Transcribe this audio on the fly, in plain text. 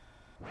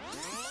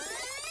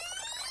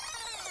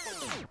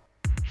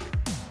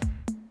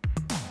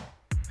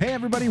Hey,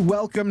 everybody,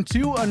 welcome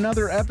to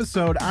another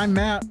episode. I'm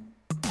Matt.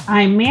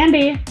 I'm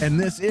Mandy. And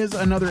this is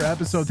another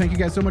episode. Thank you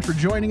guys so much for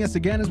joining us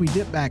again as we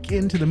dip back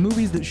into the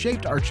movies that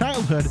shaped our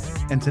childhood.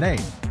 And today,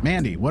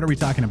 Mandy, what are we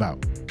talking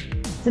about?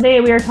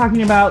 Today we are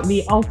talking about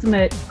the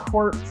Ultimate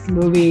Corpse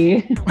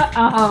movie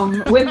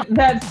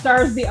that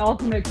stars the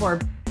Ultimate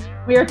Corpse.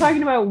 We are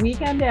talking about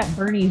Weekend at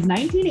Bernie's,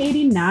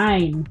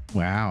 1989.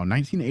 Wow,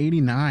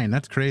 1989.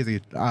 That's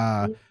crazy.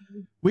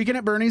 Weekend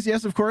at Bernie's,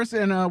 yes, of course.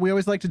 And we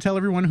always like to tell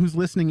everyone who's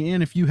listening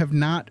in, if you have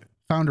not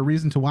found a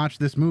reason to watch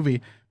this movie,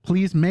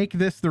 please make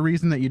this the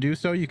reason that you do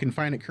so. You can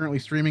find it currently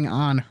streaming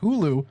on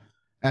Hulu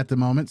at the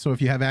moment. So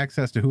if you have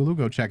access to Hulu,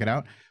 go check it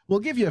out. We'll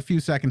give you a few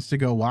seconds to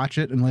go watch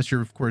it, unless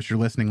you're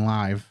listening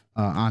live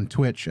on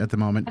Twitch at the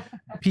moment.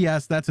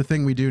 P.S. That's a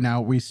thing we do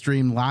now. We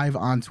stream live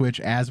on Twitch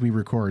as we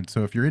record.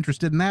 So if you're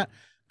interested in that,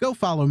 go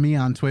follow me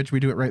on Twitch. We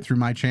do it right through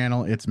my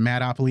channel. It's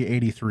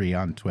Mattopoly83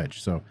 on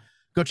Twitch. So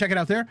go check it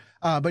out there.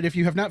 But if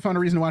you have not found a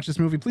reason to watch this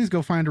movie, please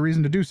go find a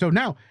reason to do so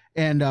now.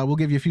 And we'll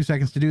give you a few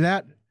seconds to do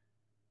that.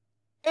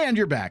 And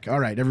you're back. All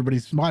right,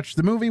 everybody's watched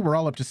the movie. We're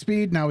all up to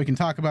speed. Now we can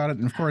talk about it.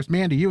 And of course,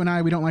 Mandy, you and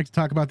I, we don't like to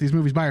talk about these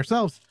movies by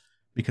ourselves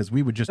because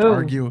we would just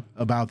argue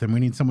about them.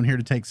 We need someone here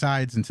to take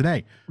sides. And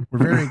today, we're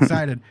very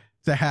excited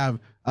to have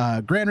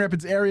Grand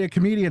Rapids area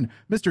comedian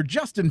Mr.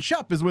 Justin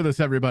Shupp is with us,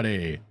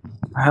 everybody.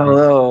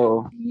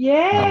 Hello.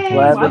 Yay! I'm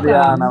glad to be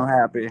on. I'm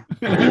happy.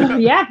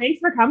 Yeah, thanks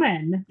for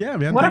coming. Yeah,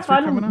 man. What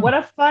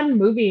a fun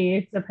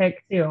movie to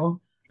pick too.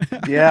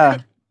 Yeah.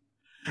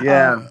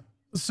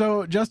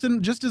 So,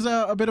 Justin, just as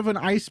a bit of an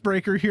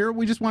icebreaker here,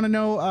 we just want to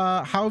know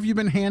how have you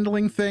been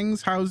handling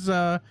things? How's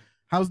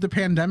the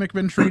pandemic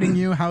been treating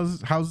you?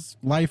 How's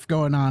life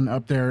going on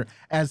up there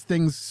as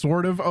things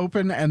sort of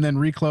open and then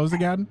reclose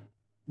again?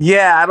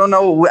 Yeah, I don't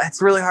know.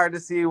 It's really hard to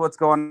see what's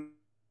going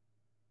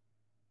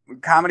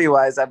on.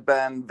 Comedy-wise, I've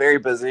been very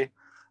busy.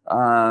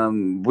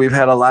 We've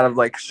had a lot of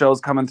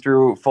shows coming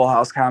through Full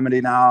House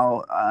Comedy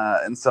now,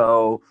 and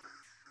so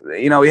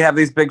we have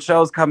these big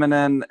shows coming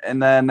in,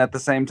 and then at the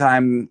same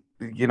time,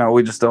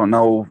 we just don't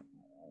know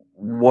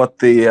what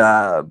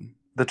the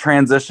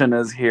transition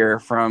is here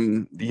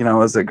from,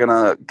 is it going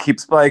to keep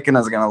spiking?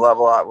 Is it going to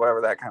level out?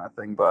 Whatever, that kind of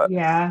thing. But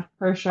yeah,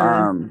 for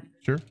sure.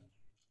 Sure.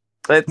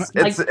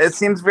 It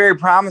seems very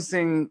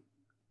promising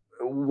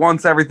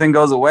once everything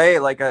goes away.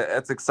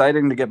 It's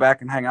exciting to get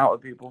back and hang out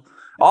with people.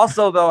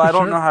 Also, though, I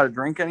don't know how to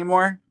drink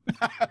anymore.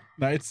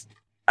 Nice.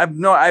 I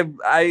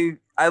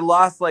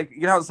lost,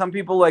 some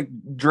people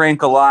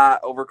drank a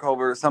lot over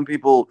COVID. Some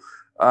people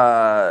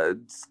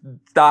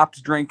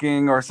stopped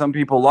drinking, or some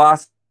people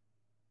lost,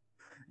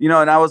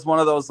 and I was one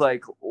of those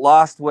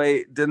lost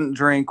weight, didn't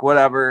drink,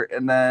 whatever,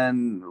 and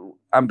then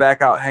I'm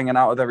back out hanging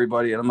out with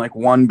everybody, and I'm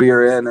one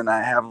beer in, and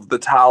I have the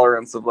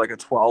tolerance of a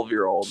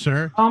 12-year-old.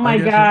 Sure. Oh my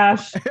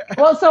gosh.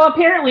 Well, so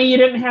apparently you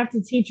didn't have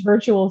to teach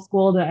virtual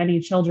school to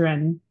any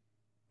children.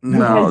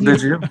 No,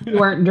 did you? You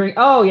weren't drinking.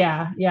 Oh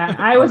yeah.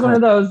 I was one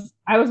of those.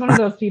 I was one of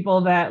those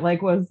people that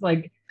was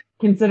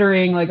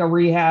considering a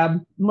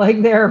rehab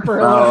there for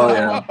a little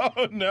while.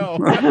 Oh no.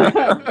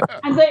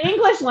 And the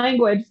English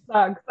language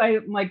sucks.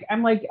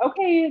 I'm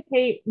okay,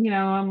 Kate,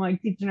 I'm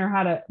teaching her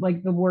how to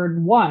the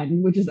word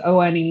one, which is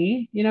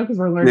O-N-E, because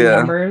we're learning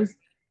numbers.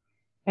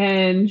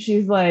 And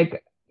she's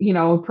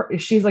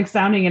she's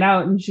sounding it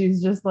out, and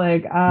she's just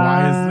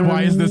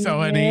why is this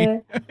O-N-E?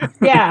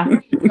 Yeah.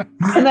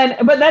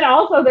 but then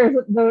also there's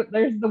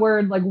the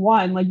word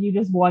one, you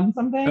just won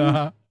something.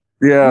 Uh-huh.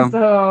 Yeah.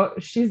 So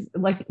she's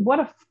what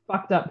a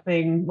fucked up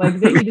thing.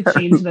 They need to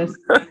change this.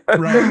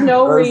 There's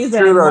no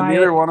reason. True, though.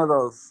 Neither one of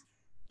those.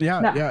 Yeah,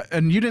 no. Yeah.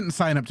 And you didn't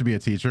sign up to be a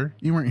teacher.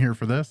 You weren't here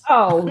for this.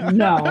 Oh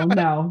no.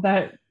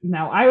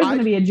 I was going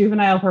to be a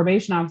juvenile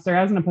probation officer.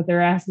 I was going to put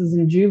their asses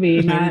in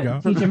juvie,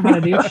 not teach them how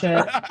to do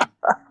shit.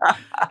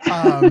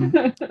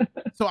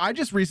 So I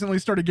just recently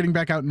started getting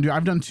back out and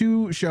I've done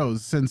 2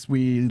 shows since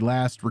we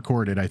last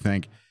recorded, I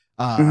think.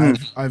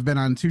 I've been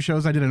on 2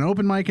 shows. I did an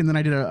open mic, and then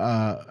I did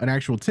an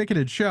actual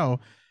ticketed show.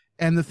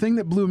 And the thing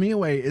that blew me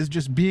away is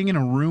just being in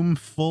a room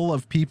full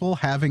of people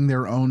having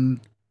their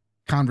own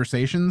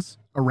conversations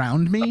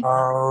around me.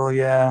 Oh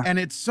yeah. And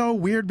it's so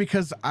weird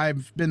because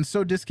I've been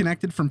so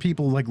disconnected from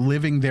people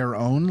living their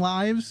own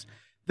lives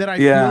that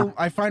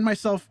I find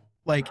myself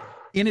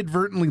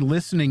inadvertently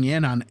listening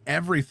in on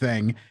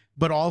everything,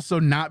 but also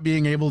not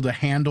being able to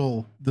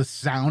handle the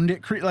sound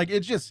it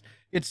creates.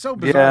 It's so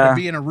bizarre to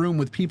be in a room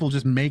with people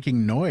just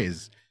making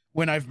noise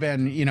when I've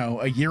been,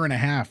 a year and a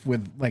half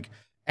with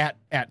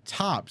at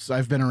tops,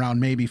 I've been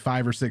around maybe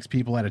 5 or 6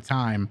 people at a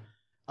time,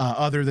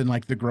 other than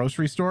the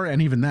grocery store.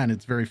 And even then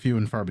it's very few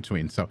and far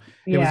between. So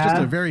it was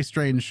just a very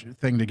strange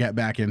thing to get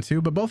back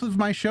into, but both of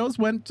my shows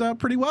went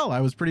pretty well.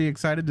 I was pretty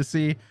excited to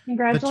see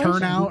the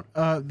turnout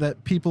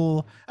that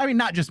people,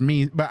 not just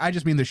me, but I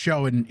just mean the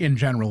show in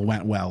general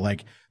went well.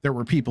 There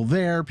were people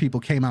there, people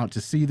came out to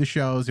see the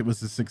shows. It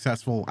was a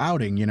successful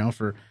outing,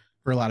 for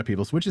a lot of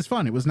people, which is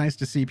fun. It was nice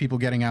to see people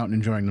getting out and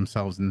enjoying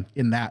themselves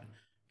in that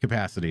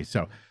capacity.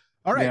 So,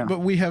 all right, but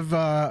we have,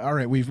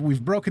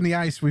 we've broken the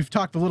ice. We've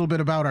talked a little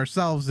bit about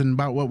ourselves and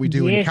about what we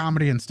do in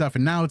comedy and stuff.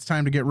 And now it's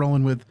time to get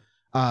rolling with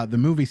the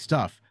movie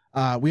stuff.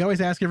 We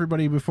always ask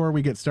everybody before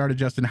we get started,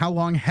 Justin, how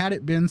long had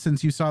it been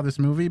since you saw this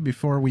movie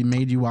before we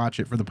made you watch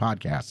it for the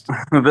podcast?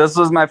 This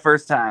was my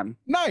first time.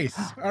 Nice.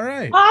 All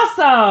right.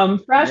 Awesome.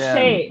 Fresh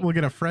take. We'll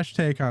get a fresh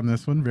take on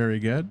this one. Very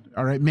good.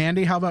 All right.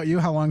 Mandy, how about you?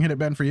 How long had it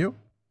been for you?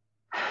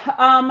 It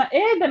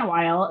had been a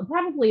while,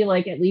 probably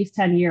like at least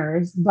 10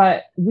 years,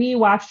 but we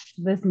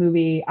watched this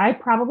movie. I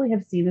probably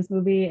have seen this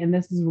movie, and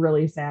this is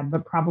really sad,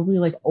 but probably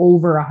like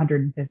over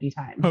 150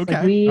 times.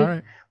 Okay. All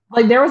right.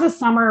 Like there was a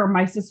summer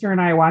my sister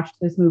and I watched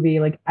this movie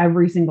like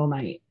every single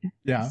night.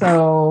 Yeah.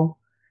 So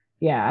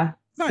yeah,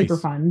 nice. Super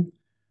fun.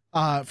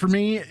 For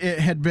me, it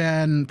had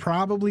been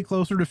probably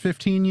closer to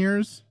 15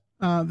 years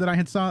that I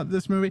had saw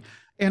this movie.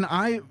 And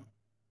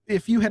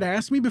if you had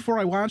asked me before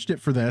I watched it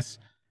for this,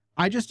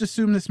 I just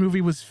assumed this movie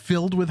was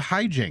filled with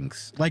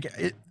hijinks.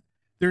 Like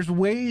there's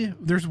way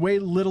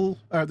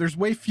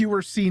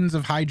fewer scenes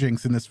of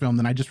hijinks in this film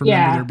than I just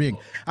remember there being.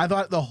 I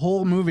thought the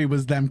whole movie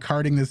was them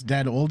carting this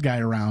dead old guy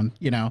around,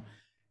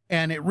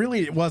 and it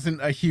really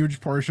wasn't a huge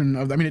portion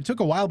of, it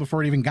took a while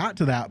before it even got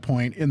to that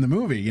point in the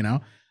movie,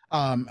 and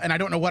I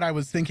don't know what I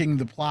was thinking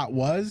the plot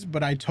was,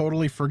 but I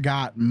totally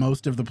forgot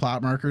most of the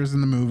plot markers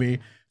in the movie.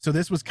 So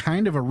this was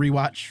kind of a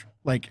rewatch,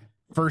 like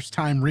first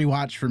time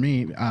rewatch for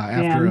me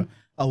after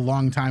a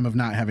long time of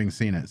not having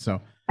seen it. So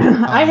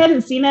I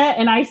hadn't seen it,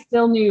 and I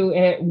still knew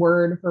it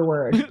word for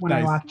word when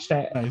I watched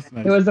it. Nice.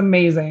 It was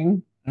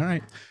amazing. All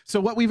right.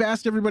 So what we've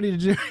asked everybody to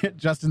do,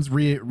 Justin's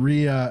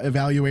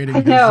evaluating.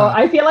 I know.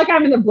 I feel like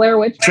I'm in the Blair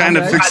Witch trying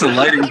to fix the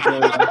lighting.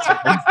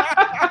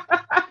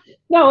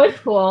 No, it's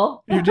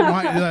cool. You didn't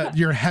want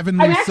your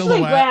heavenly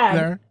silhouette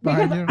there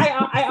behind you.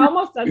 I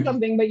almost said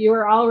something, but you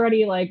were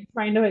already like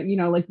trying to,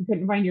 like you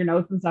couldn't find your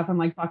notes and stuff. I'm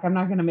like, fuck, I'm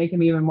not going to make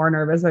him even more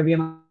nervous by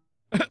being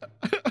like,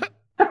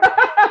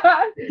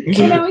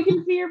 then we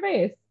can see your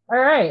face. All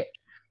right.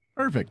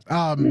 Perfect.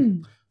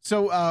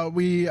 So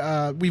we've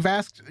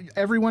asked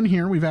everyone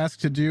here, we've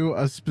asked to do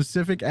a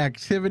specific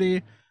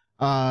activity,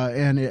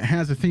 and it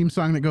has a theme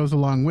song that goes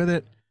along with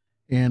it.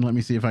 And let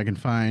me see if I can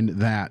find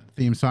that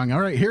theme song. All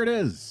right, here it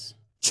is.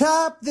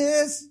 Chop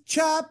this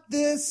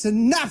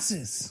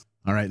synopsis.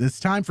 All right, it's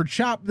time for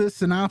Chop This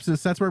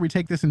Synopsis. That's where we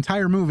take this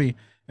entire movie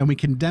and we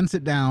condense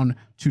it down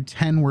to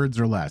 10 words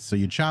or less. So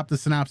you chop the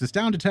synopsis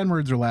down to 10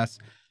 words or less.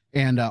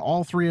 And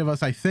all three of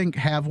us, I think,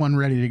 have one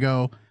ready to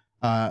go.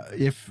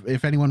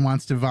 If anyone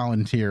wants to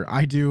volunteer,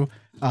 I do.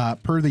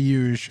 Per the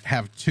usual,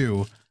 have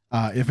two.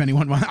 If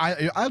anyone wants,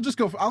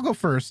 I'll go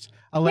first.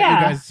 I'll let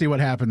you guys see what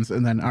happens,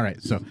 and then all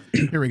right. So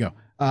here we go.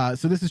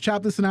 So this is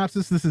Chop the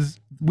Synopsis. This is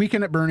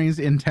Weekend at Bernie's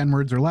in 10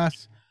 words or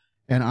less,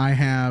 and I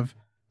have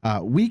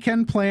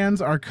weekend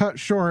plans are cut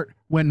short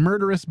when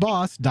murderous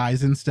boss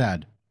dies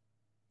instead.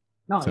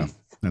 Nice. So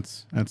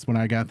that's what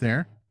I got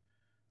there.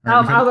 Right,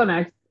 I'll go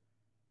next.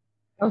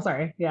 Oh,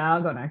 sorry. Yeah,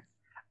 I'll go next.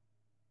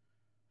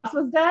 Boss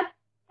was dead.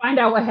 Find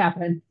out what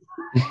happened.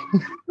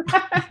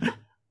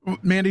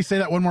 Mandy, say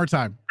that one more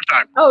time.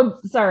 Oh,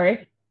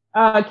 sorry.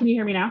 Can you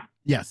hear me now?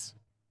 Yes.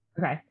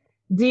 Okay.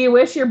 Do you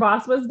wish your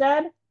boss was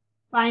dead?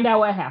 Find out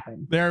what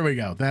happened. There we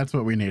go. That's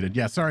what we needed.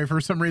 Yeah. Sorry, for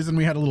some reason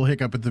we had a little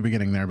hiccup at the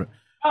beginning there, but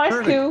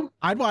that's cool.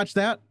 I'd watch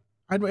that.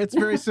 It's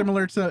very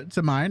similar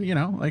to mine.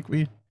 Like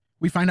we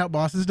find out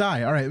bosses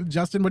die. All right,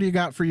 Justin, what do you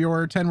got for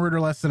your 10 word or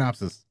less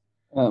synopsis?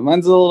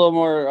 Mine's a little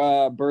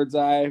more bird's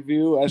eye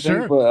view, I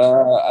think,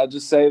 but I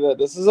just say that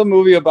this is a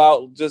movie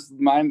about just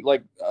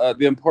the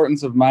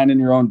importance of minding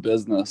your own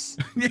business.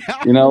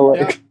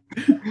 Yeah.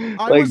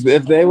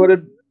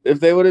 If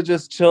they would have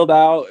just chilled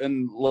out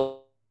and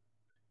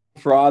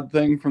fraud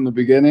thing from the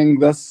beginning,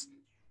 they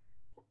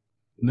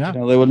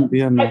wouldn't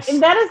be in this.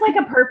 And that is like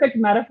a perfect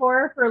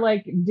metaphor for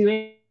like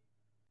doing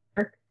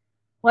work.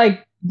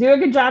 Like do a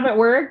good job at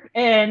work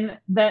and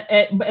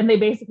they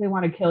basically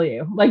want to kill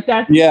you. Like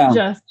that's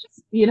just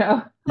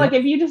like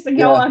if you just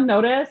go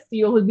unnoticed,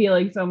 you'll be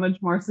like so much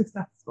more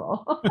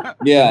successful.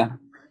 Yeah.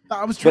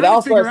 I was trying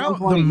to figure out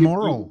the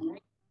moral.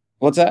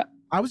 What's that?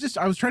 I was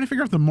trying to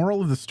figure out the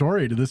moral of the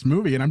story to this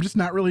movie, and I'm just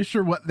not really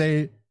sure what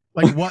the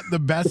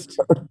best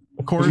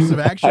course of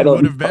action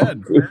would have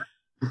been.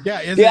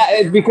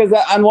 Yeah. Because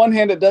on one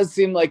hand, it does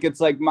seem like it's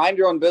like mind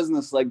your own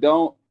business. Like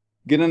don't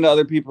get into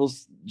other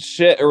people's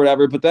shit or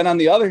whatever. But then on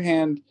the other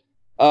hand,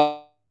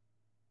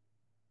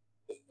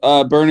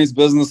 Bernie's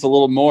business a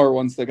little more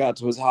once they got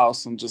to his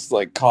house and just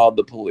like called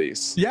the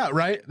police. Yeah,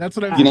 right. That's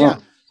what I'm.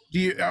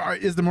 Yeah.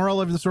 Is the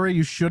moral of the story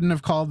you shouldn't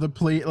have called the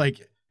police?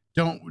 Like,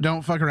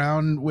 don't fuck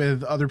around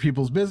with other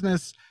people's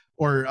business.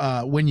 Or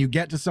when you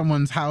get to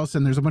someone's house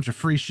and there's a bunch of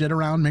free shit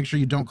around, make sure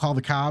you don't call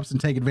the cops and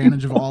take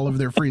advantage of all of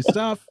their free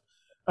stuff.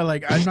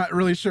 I'm not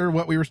really sure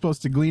what we were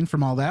supposed to glean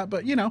from all that,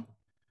 but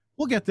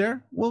we'll get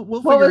there.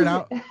 We'll figure it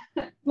out.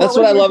 That's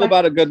what I love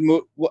about a good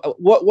movie.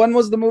 When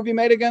was the movie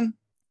made again?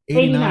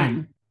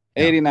 89.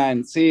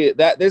 89. See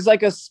that there's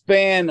like a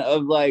span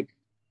of like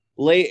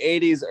late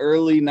 80s,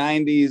 early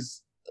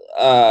 90s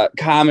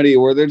comedy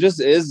where there just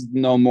is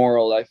no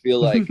moral. I feel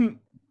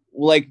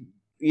like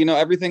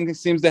everything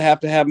seems to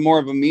have more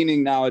of a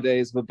meaning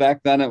nowadays, but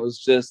back then it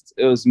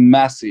was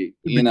messy,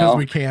 because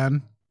we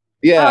can.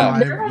 Yeah.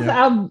 There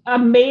was a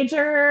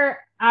major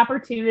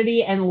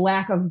opportunity and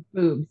lack of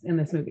boobs in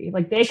this movie.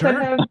 Like they could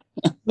have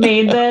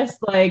made this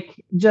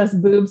like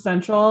just boob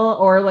central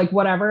or like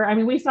whatever. I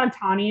mean, we saw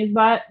Tawny's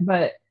butt,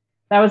 but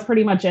that was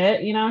pretty much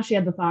it. You know, she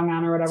had the thong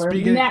on or whatever.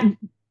 Matt,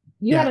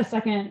 you had a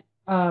second.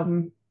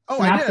 I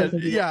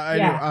did. Yeah, I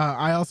do.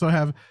 I also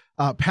have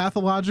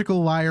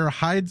pathological liar,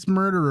 hides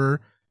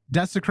murderer,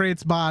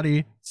 desecrates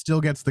body,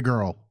 still gets the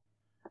girl.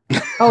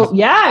 Oh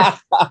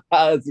yes,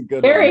 that's a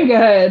good. Very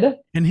good.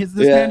 And this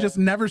man just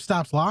never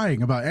stops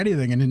lying about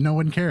anything, and no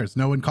one cares.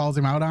 No one calls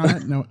him out on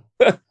it. No,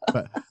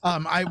 but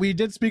we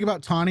did speak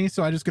about Tawny,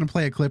 so I'm just gonna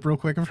play a clip real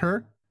quick of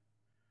her.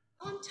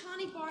 I'm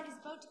Tawny Bard is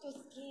about to go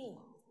skiing.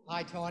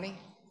 Hi, Tawny.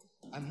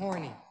 I'm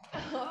horny.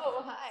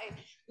 Oh, hi.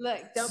 Look,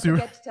 don't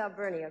forget to tell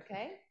Bernie,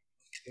 okay?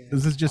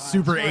 This is just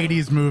super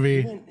 80s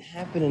movie. You wouldn't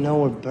happen to know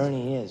where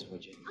Bernie is,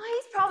 would you?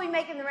 Oh, he's probably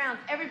making the rounds.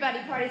 Everybody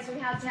parties from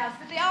house to house,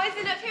 but they always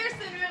end up here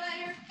sooner or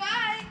later.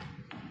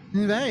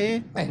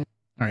 Bye. Bye.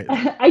 All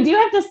right. I do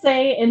have to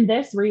say, in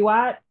this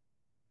rewatch,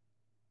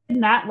 I did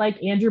not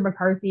like Andrew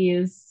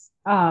McCarthy's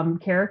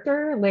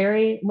character,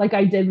 Larry, like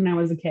I did when I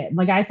was a kid.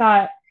 Like I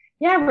thought,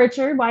 yeah,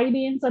 Richard, why are you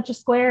being such a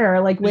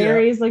square? Like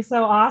Larry's like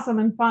so awesome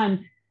and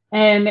fun.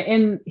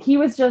 And he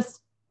was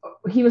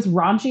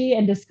raunchy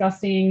and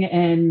disgusting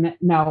and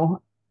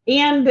no.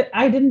 And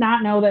I did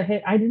not know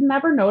that I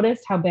never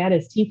noticed how bad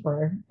his teeth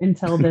were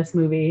until this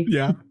movie.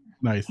 Yeah.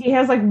 Nice. He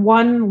has like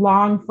one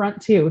long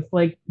front tooth.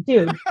 Like,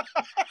 dude,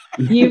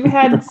 you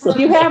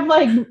have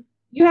like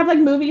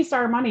movie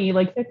star money.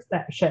 Like, fix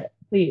that shit,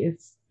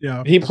 please.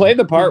 Yeah. He played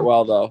the part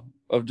well though,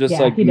 of just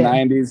like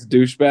 90s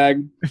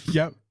douchebag.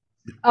 Yep.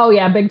 Oh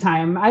yeah, big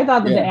time. I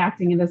thought that the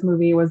acting in this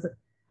movie was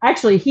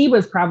actually, he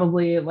was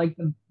probably like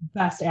the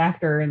best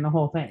actor in the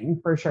whole thing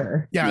for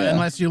sure. Yeah.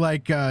 Unless you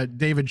like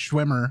David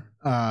Schwimmer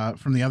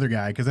from The Other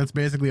Guy, because that's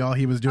basically all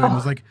he was doing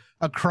was like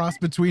a cross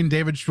between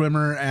David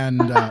Schwimmer and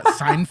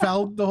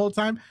Seinfeld the whole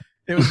time.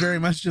 It was very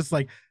much just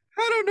like,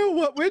 I don't know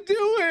what we're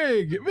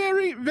doing.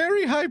 Very,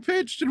 very high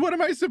pitched. And what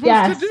am I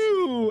supposed to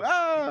do?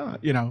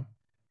 You know,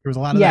 there was a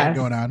lot of that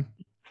going on,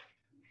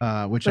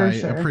 which I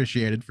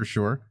appreciated for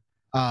sure.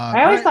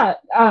 I always thought,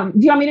 do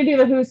you want me to do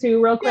the who's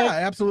who real quick? Yeah,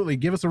 absolutely.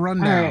 Give us a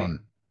rundown.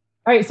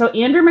 All right. So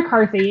Andrew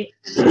McCarthy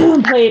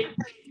played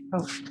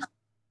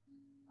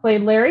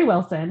Larry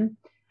Wilson.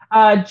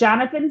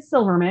 Jonathan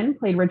Silverman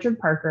played Richard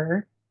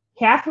Parker.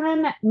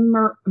 Catherine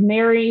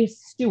Mary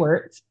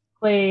Stewart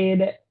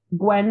played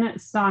Gwen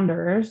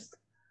Saunders.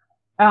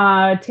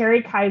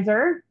 Terry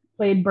Kaiser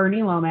played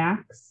Bernie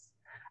Lomax.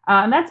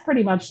 And that's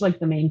pretty much like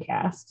the main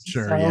cast.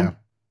 Sure, yeah.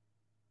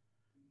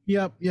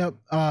 Yep.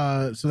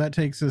 So that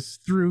takes us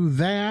through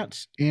that.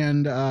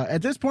 And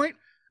at this point,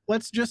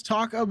 let's just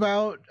talk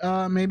about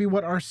maybe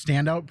what our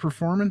standout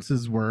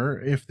performances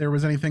were. If there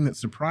was anything that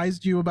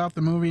surprised you about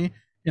the movie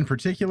in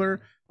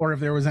particular, or if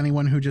there was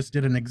anyone who just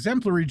did an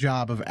exemplary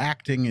job of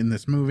acting in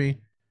this movie,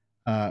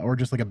 or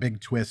just like a big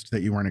twist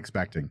that you weren't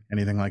expecting,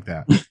 anything like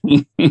that.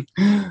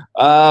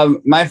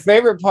 My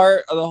favorite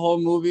part of the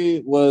whole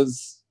movie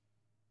was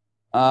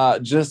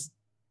just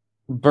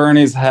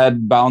Bernie's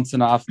head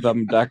bouncing off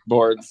them deck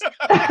boards.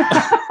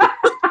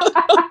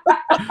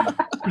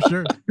 For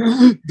sure.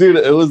 Dude,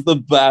 it was the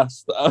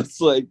best. I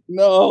was like,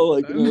 no,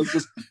 like it was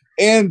just,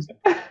 and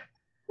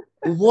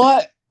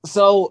what?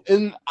 So,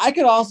 and I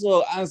could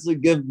also honestly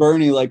give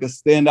Bernie like a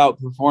standout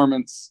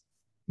performance,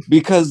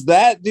 because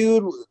that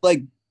dude,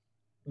 like,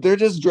 they're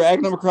just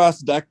dragging him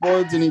across deck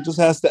boards and he just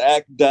has to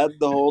act dead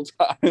the whole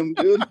time,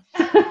 dude.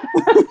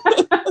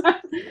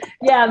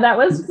 Yeah, that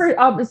was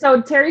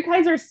so Terry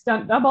Kaiser's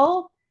stunt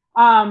double.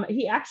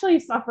 He actually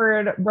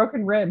suffered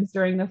broken ribs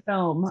during the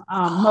film,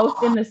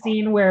 most in the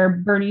scene where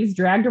Bernie's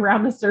dragged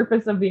around the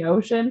surface of the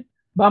ocean,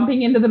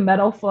 bumping into the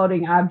metal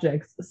floating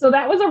objects. So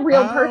that was a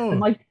real person.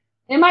 Like,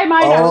 in my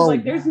mind, I was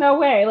like, there's no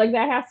way. Like,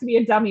 that has to be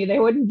a dummy. They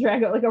wouldn't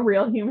drag it like a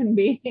real human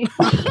being.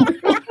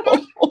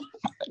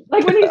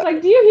 Like, when he's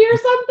like, do you hear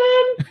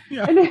something?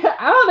 Yeah. And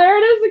oh, there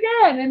it is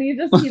again. And he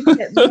just keeps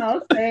hitting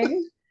those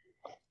things.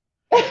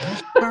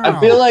 I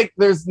feel like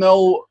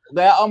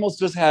that almost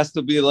just has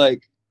to be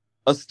like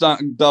a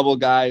stunt double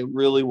guy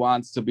really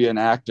wants to be an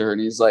actor. And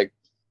he's like,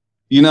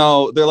 you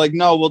know, they're like,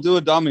 no, we'll do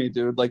a dummy,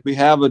 dude. Like, we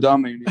have a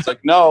dummy. And he's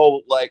like,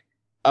 no, like,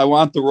 I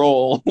want the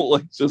role.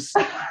 Like, just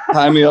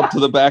tie me up to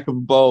the back of a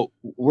boat.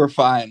 We're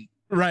fine.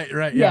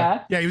 Right.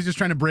 Yeah. He was just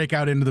trying to break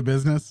out into the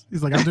business.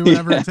 He's like, I'll do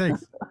whatever it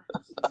takes.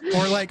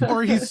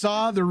 Or he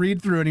saw the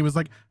read through and he was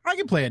like, I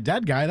can play a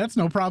dead guy. That's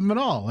no problem at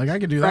all. Like, I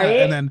can do that. Right?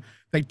 And then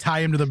they tie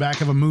him to the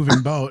back of a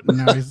moving boat, and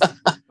now he's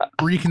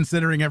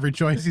reconsidering every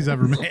choice he's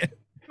ever made.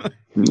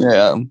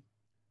 Yeah.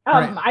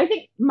 I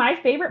think my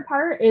favorite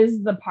part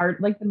is the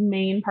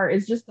main part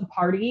is just the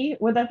party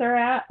that they're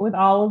at with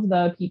all of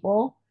the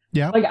people.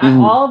 Yeah. Like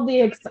all of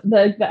the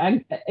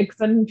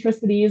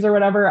eccentricities or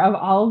whatever of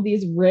all of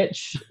these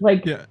rich,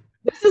 like,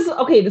 this is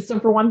okay. So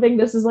for one thing,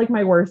 this is like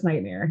my worst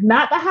nightmare.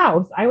 Not the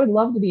house. I would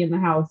love to be in the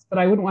house, but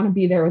I wouldn't want to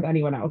be there with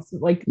anyone else.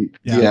 Like,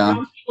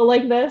 people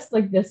like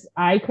this,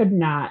 I could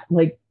not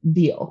like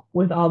deal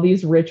with all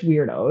these rich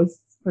weirdos.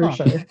 for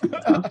sure.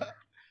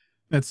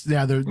 That's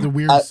the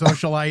weird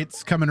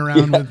socialites coming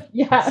around with.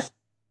 Yeah.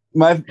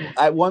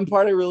 One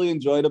part I really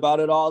enjoyed about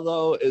it all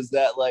though is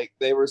that like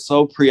they were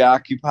so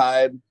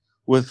preoccupied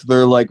with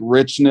their like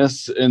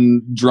richness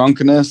and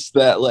drunkenness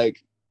that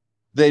like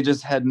they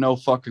just had no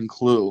fucking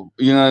clue.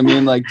 You know what I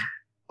mean?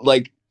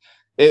 Like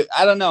it,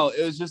 I don't know.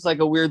 It was just like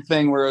a weird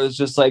thing where it was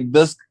just like,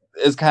 this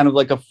is kind of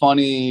like a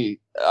funny,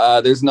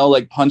 there's no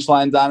like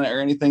punchlines on it or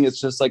anything. It's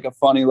just like a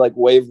funny like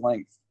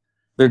wavelength.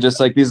 They're just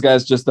like, these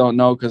guys just don't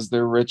know because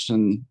they're rich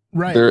and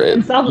they're,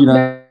 you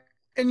know.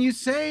 And you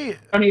say,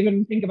 don't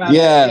even think about it.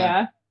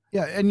 Yeah.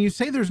 And you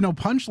say there's no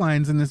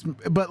punchlines in this,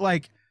 but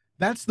like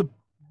that's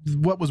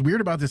what was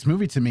weird about this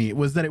movie to me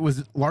was that it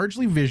was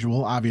largely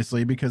visual,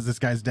 obviously, because this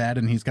guy's dead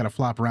and he's got to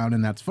flop around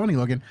and that's funny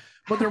looking.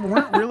 But there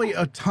weren't really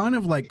a ton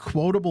of like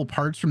quotable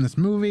parts from this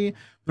movie.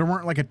 There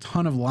weren't like a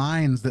ton of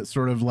lines that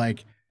sort of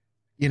like,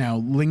 you know,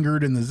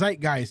 lingered in the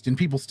zeitgeist and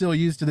people still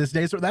use to this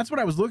day. So that's what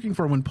I was looking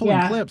for when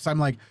pulling clips. I'm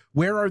like,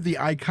 where are the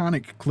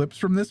iconic clips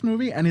from this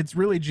movie? And it's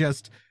really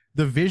just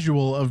the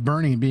visual of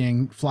Bernie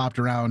being flopped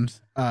around,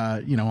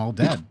 you know, all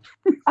dead.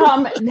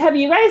 Have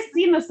you guys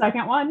seen the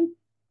second one?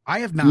 I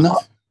have not. No,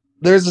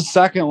 there's a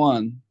second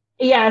one.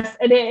 Yes,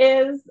 and it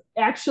is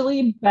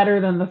actually better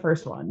than the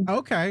first one.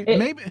 Okay,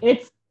 maybe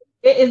it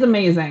is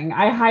amazing.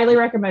 I highly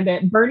recommend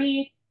it.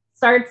 Bernie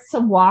starts to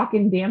walk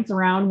and dance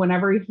around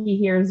whenever he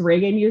hears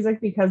reggae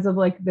music because of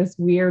like this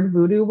weird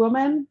voodoo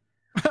woman.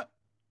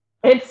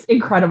 It's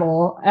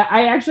incredible.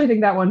 I actually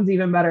think that one's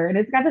even better, and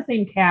it's got the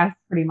same cast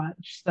pretty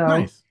much. So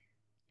nice.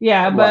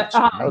 Yeah,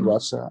 I would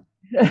watch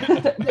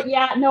that. But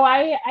yeah, no,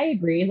 I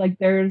agree. Like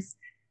there's,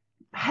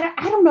 I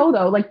don't know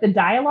though, like the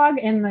dialogue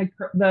and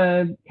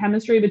the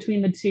chemistry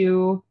between the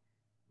two,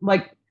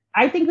 like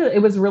I think that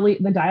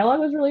the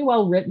dialogue was really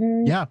well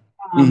written. Yeah.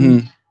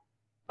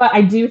 But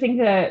I do think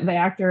that the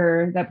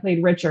actor that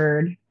played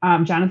Richard,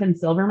 Jonathan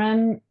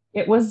Silverman,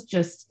 it was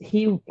just,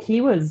 he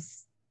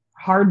was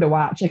hard to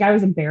watch. Like I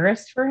was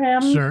embarrassed for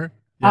him. Sure.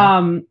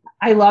 Yeah.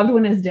 I loved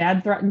when his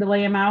dad threatened to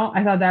lay him out.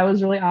 I thought that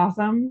was really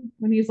awesome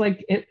when he's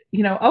like,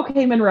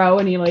 okay, Monroe,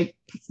 and he like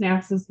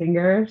snaps his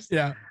fingers.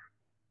 Yeah.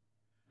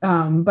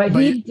 But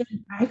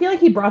I feel like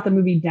he brought the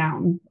movie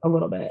down a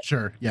little bit.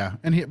 Sure. Yeah.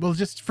 And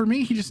for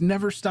me, he just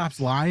never stops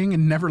lying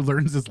and never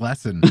learns his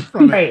lesson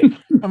from right. it.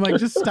 I'm like,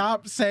 just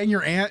stop saying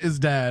your aunt is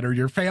dead or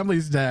your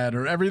family's dead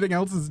or everything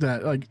else is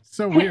dead. Like,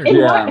 so weird.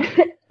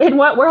 In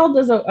what world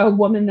does a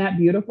woman that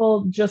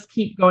beautiful just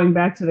keep going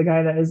back to the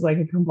guy that is like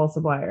a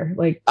compulsive liar?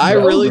 Like, I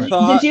really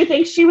thought. Did you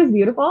think she was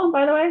beautiful,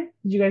 by the way?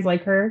 Did you guys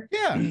like her?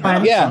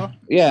 Yeah.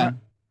 Yeah.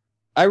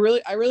 I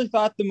really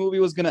thought the movie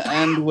was going to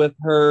end with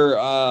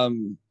her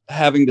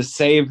having to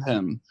save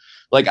him.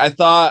 Like, I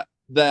thought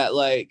that,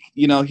 like,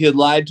 you know, he had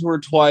lied to her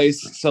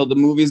twice. So the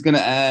movie's going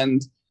to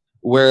end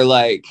where,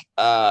 like,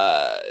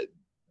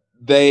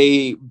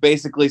 they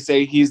basically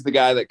say he's the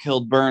guy that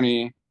killed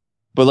Bernie.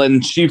 But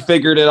then she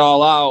figured it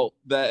all out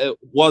that it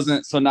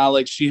wasn't. So now,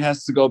 like, she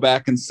has to go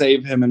back and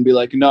save him and be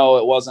like, no,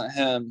 it wasn't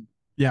him.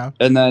 Yeah.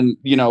 And then,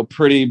 you know,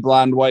 pretty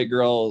blonde white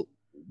girl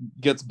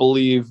gets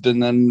believed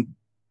and then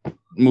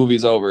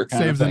movie's over.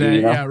 Saves the day.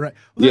 You know? Yeah, right.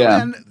 Well,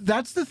 yeah. And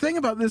that's the thing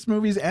about this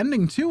movie's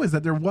ending, too, is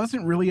that there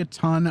wasn't really a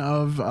ton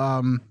of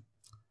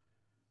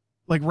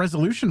like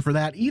resolution for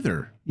that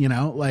either. You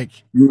know,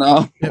 like,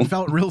 no, it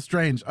felt real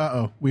strange.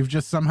 We've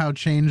just somehow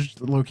changed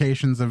the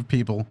locations of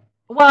people.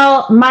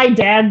 Well, my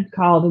dad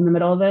called in the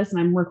middle of this, and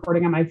I'm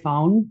recording on my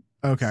phone.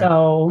 Okay.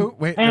 So,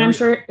 wait, and I'm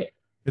sure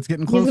it's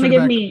getting closer. He's gonna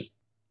give me.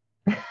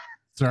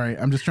 Sorry,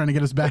 I'm just trying to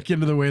get us back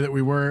into the way that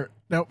we were.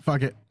 Nope,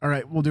 fuck it. All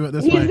right, we'll do it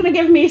this way. He's gonna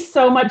give me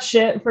so much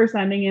shit for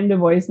sending him to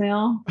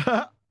voicemail. So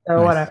nice.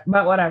 Whatever,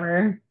 but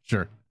whatever.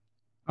 Sure.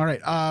 All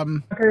right.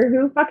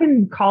 Who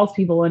fucking calls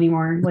people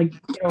anymore? Like,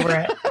 get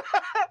over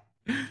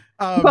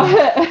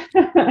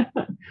it.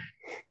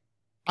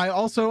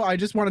 I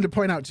just wanted to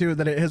point out too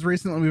that it has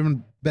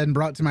recently been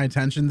brought to my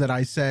attention that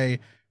I say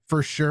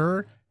for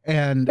sure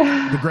and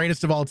the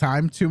greatest of all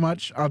time too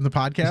much on the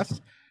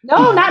podcast.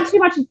 No, not too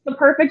much. It's the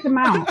perfect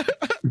amount.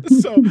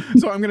 so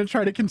I'm going to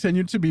try to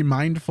continue to be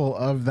mindful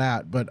of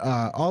that. But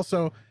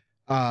also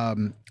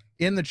in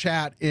the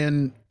chat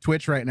in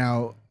Twitch right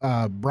now,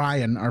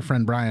 Brian, our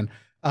friend Brian,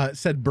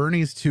 said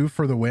Bernie's 2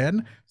 for the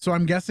win. So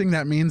I'm guessing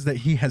that means that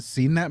he has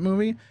seen that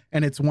movie,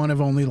 and it's one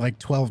of only like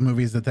 12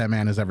 movies that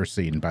man has ever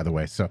seen, by the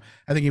way. So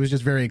I think he was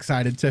just very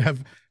excited to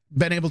have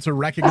been able to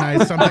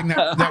recognize something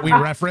that we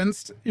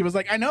referenced. He was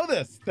like, I know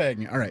this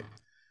thing. All right.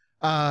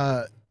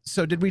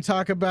 So did we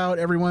talk about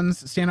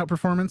everyone's standout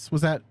performance?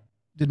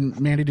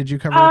 Mandy, did you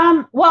cover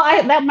it?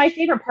 Well, my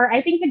favorite part,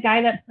 I think the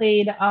guy that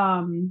played,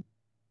 I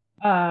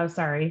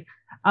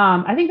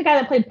think the guy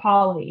that played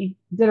Paulie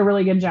did a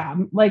really good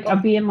job, like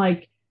of being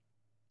like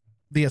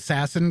the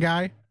assassin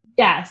guy.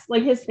 Yes,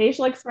 like his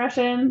facial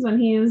expressions when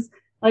he's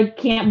like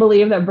can't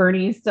believe that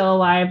Bernie's still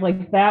alive.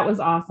 Like that was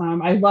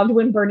awesome. I loved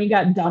when Bernie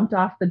got dumped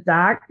off the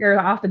deck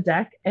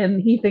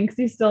and he thinks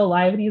he's still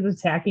alive and he's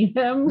attacking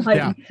him.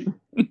 Like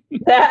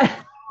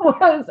that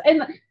was.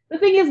 And the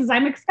thing is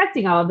I'm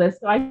expecting all of this,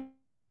 so I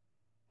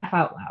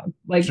laugh out loud.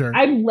 Like Sure.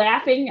 I'm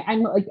laughing.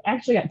 I'm like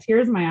actually got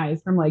tears in my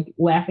eyes from like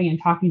laughing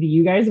and talking to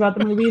you guys about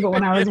the movie. But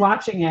when I was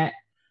watching it,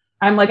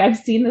 I'm like, I've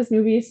seen this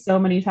movie so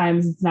many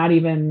times. It's not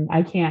even,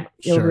 I can't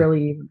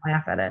really even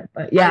laugh at it.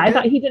 But yeah, I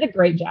thought he did a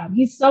great job.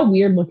 He's so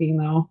weird looking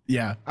though.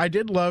 Yeah. I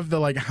did love the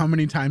like, how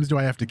many times do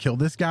I have to kill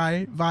this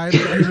guy vibe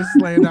that he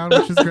just laying down,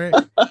 which is great.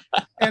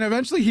 And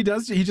eventually he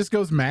just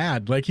goes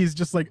mad. Like he's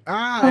just like,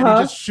 and he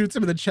just shoots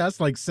him in the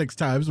chest like 6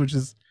 times, which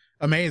is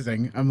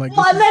amazing. I'm like,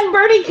 well, and then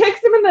Bernie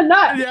kicks him in the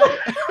nuts. Yeah.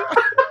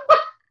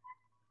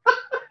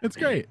 It's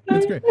great.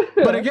 It's great.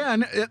 But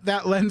again,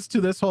 that lends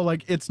to this whole,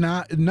 like, it's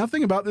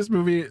nothing about this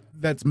movie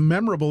that's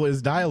memorable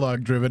is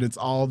dialogue driven. It's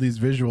all these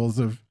visuals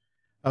of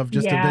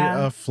just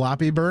a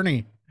floppy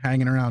Bernie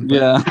hanging around. But,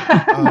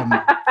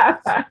 Yeah.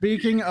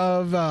 Speaking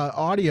of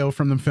audio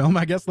from the film,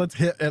 I guess let's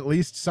hit at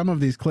least some of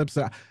these clips.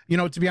 You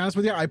know, to be honest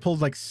with you, I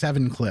pulled like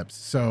 7 clips.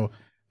 So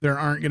there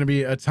aren't going to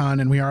be a ton.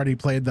 And we already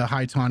played the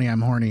Hi, Tawny, I'm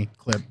Horny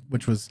clip,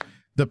 which was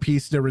the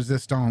piece de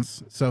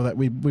resistance. So that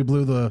we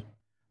blew the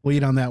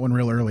lead on that one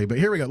real early. But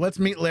here we go. Let's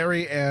meet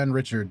Larry and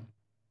Richard.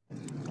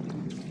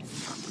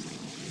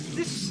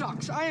 This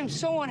sucks. I am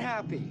so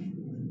unhappy.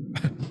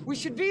 We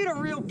should be at a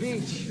real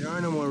beach. There are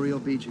no more real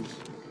beaches.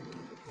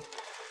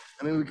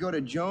 I mean, we go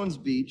to Jones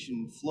Beach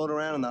and float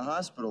around in the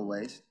hospital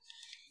waste.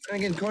 And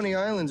again, Coney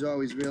Island's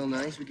always real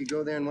nice. We could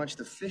go there and watch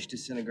the fish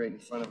disintegrate in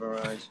front of our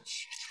eyes.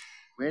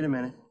 Wait a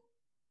minute.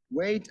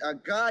 Wait a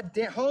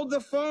goddamn... Hold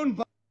the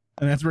phone,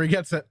 and that's where he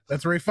gets it.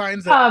 That's where he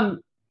finds it.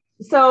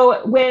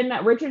 So when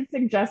Richard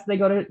suggests they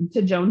go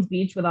to Jones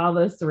Beach with all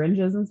the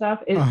syringes and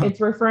stuff, it's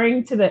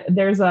referring to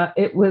there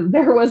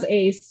was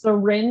a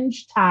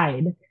syringe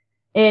tide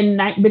in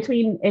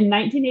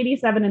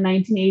 1987 and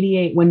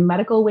 1988 when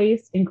medical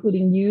waste,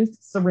 including used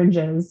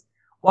syringes,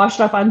 washed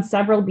up on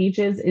several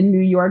beaches in New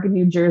York and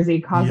New Jersey,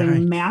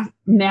 causing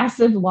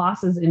massive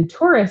losses in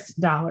tourist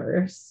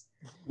dollars.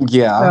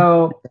 Yeah.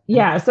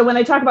 So when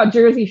they talk about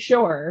Jersey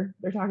Shore,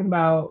 they're talking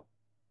about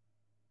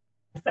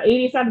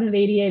 87 and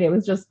 88. It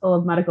was just full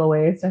of medical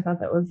waste. I thought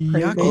that was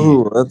crazy.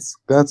 Ooh,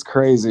 that's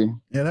crazy.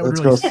 Yeah, that would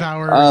really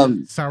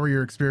sour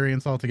your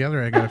experience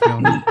altogether. I got a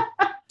feeling.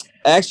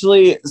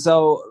 Actually,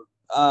 so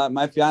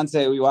my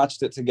fiance, we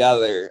watched it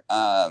together.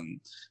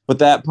 But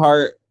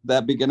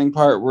that beginning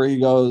part where he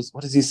goes,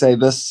 what does he say?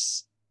 Where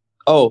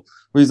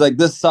he's like,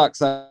 this sucks.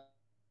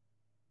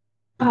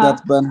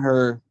 That's been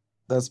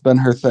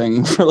her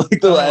thing for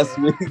like the last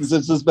weeks.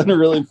 It's just been a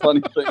really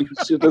funny thing.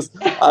 She just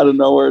out of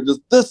nowhere,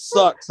 just this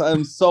sucks.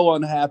 I'm so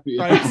unhappy.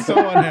 I'm so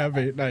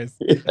unhappy. Nice.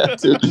 Yeah,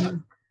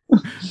 dude.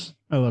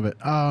 I love it.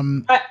 I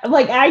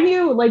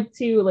knew like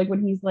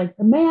when he's like,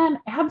 the man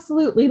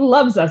absolutely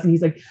loves us, and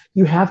he's like,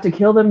 you have to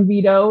kill them,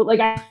 Vito.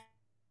 It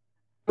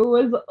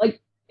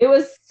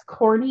was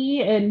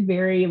corny and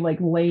very like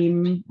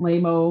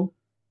lame-o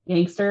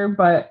gangster,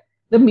 but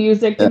the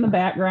music in the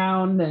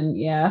background and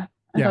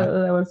I thought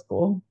that was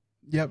cool.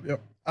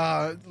 Yep.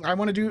 I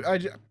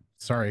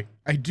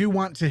do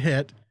want to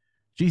hit,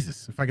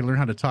 Jesus, if I could learn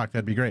how to talk,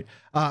 that'd be great.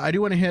 I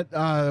do want to hit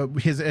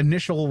his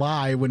initial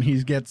lie when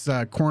he gets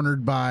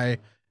cornered by,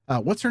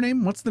 what's her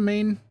name? What's the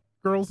main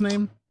girl's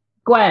name?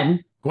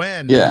 Gwen.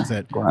 Yeah, that's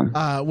it. Gwen.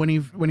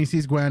 When he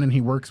sees Gwen and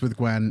he works with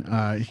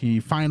Gwen, he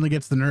finally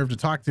gets the nerve to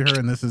talk to her,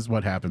 and this is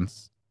what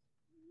happens.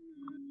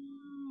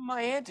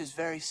 My aunt is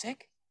very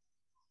sick.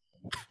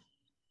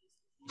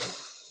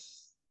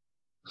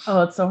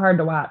 Oh, it's so hard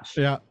to watch.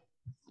 Yeah.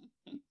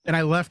 And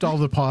I left all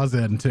the pause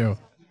in too.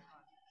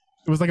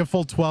 It was like a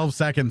full 12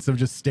 seconds of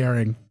just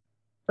staring.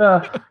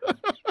 But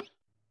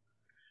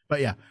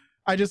yeah,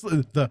 I just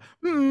my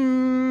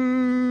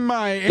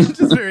aunt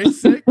is very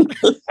sick.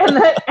 and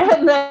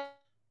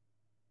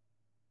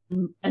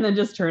then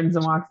just turns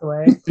and walks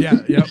away. Yeah.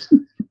 Yep.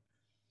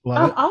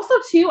 Also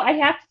too, I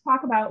have to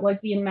talk about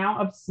like the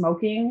amount of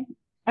smoking.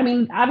 I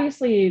mean,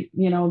 obviously,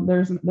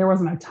 there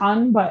wasn't a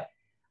ton, but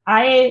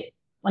I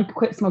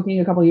quit smoking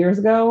a couple years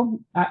ago,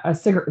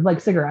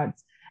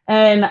 cigarettes.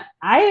 And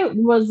I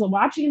was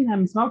watching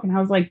them smoke and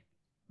I was like,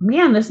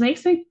 man, this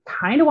makes me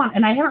kind of want,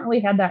 and I haven't really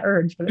had that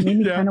urge, but it made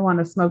me kind of want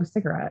to smoke a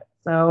cigarette.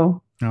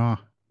 So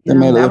it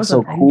made it look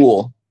so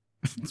cool.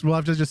 We'll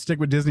have to just stick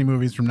with Disney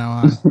movies from now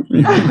on.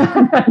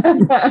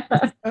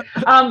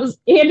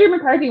 Andrew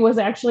McCarthy was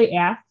actually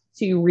asked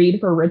to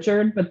read for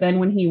Richard, but then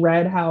when he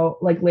read how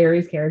like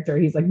Larry's character,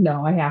 he's like,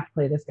 no, I have to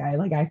play this guy.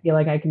 Like, I feel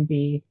like I can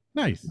be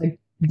nice. Like,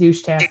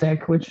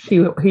 douche-tastic, which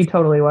he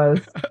totally was.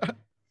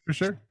 For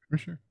sure.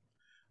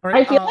 All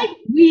right, I feel like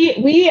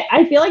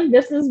I feel like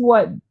this is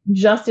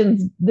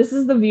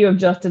the view of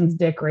Justin's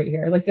dick right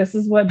here. Like, this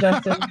is what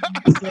Justin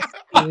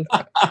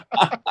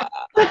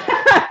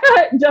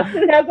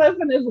Justin has us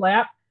in his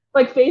lap,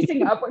 like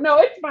facing upward. No,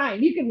 it's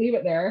fine. You can leave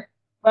it there.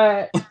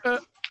 But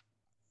stop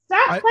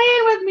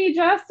playing with me,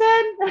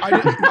 Justin.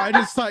 I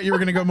just thought you were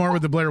gonna go more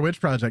with the Blair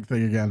Witch Project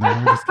thing again.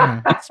 We're just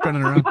kind of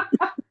spinning around.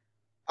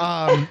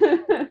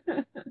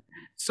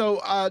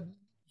 So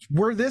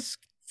were this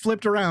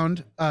flipped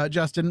around,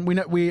 Justin,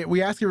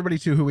 we ask everybody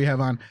too who we have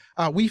on.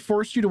 We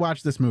forced you to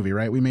watch this movie,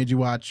 right? We made you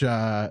watch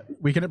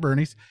Weekend at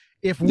Bernie's,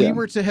 If we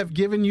were to have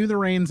given you the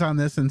reins on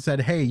this and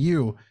said, hey,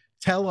 you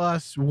tell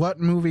us what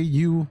movie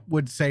you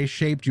would say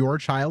shaped your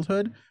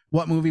childhood,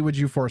 what movie would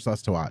you force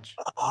us to watch?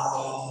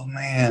 Oh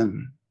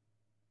man.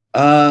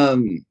 I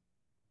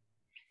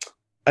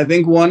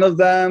think one of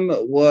them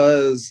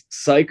was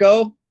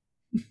Psycho.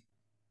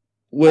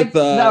 With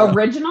the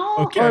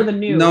original or the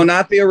new? No,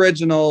 not the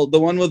original. The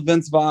one with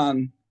Vince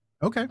Vaughn.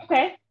 Okay.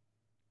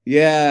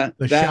 Yeah.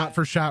 The shot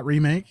for shot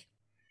remake.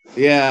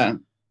 Yeah.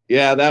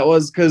 That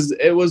was because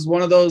it was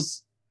one of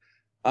those.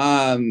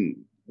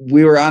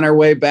 We were on our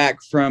way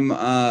back from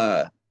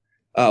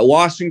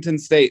Washington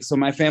State. So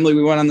my family,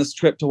 we went on this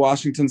trip to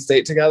Washington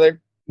State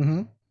together,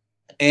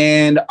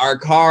 and our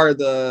car,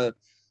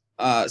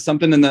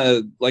 something in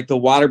the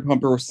water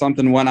pump or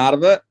something went out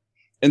of it.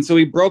 And so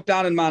we broke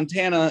down in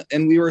Montana,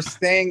 and we were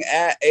staying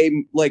at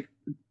a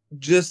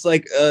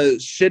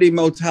shitty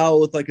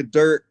motel with like a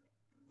dirt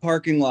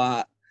parking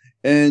lot.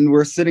 And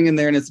we're sitting in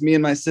there, and it's me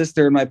and my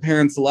sister, and my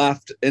parents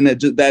left. And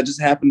that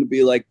just happened to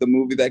be like the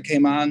movie that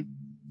came on.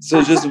 So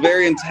it's just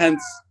very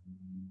intense.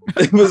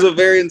 It was a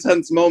very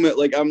intense moment.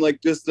 Like I'm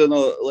like just a 10,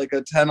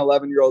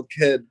 11-year-old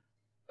kid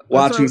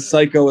watching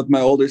Psycho with my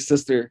older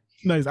sister.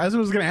 Nice. I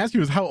was going to ask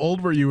you is how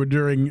old were you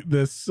during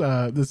this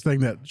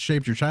thing that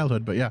shaped your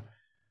childhood? But yeah.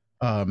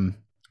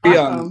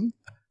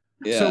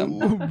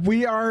 So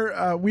we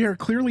are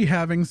clearly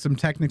having some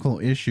technical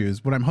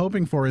issues. What I'm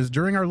hoping for is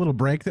during our little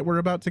break that we're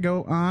about to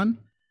go on,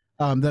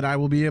 that I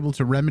will be able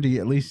to remedy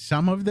at least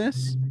some of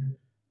this.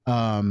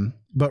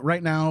 But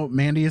right now,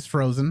 Mandy is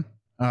frozen.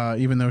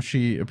 Even though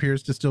she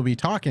appears to still be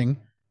talking,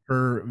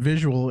 her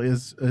visual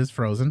is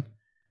frozen.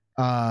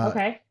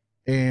 Okay.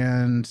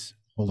 And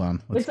hold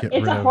on, it's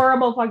a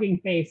horrible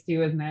fucking face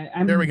too, isn't it?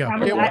 There we go.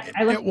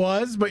 It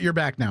was, but you're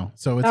back now,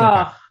 so it's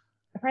okay.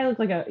 I probably look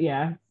like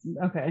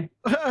okay.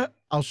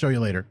 I'll show you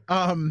later.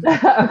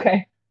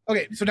 Okay.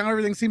 Okay, so now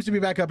everything seems to be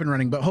back up and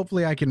running, but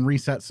hopefully I can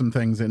reset some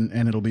things and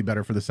it'll be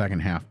better for the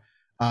second half.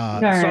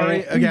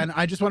 Sorry, again,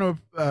 I just want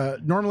to,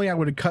 normally I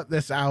would have cut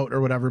this out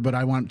or whatever, but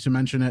I want to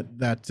mention it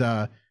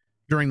that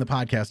during the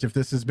podcast, if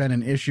this has been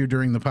an issue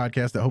during the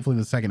podcast, that hopefully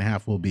the second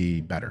half will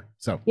be better.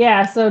 So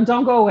yeah, so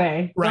don't go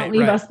away. Don't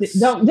leave us.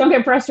 Don't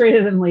get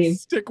frustrated and leave.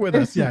 Stick with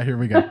us. Yeah, here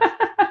we go.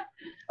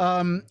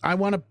 I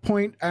want to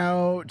point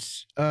out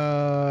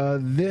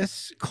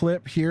this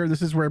clip here.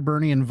 This is where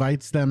Bernie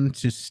invites them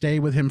to stay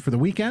with him for the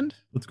weekend.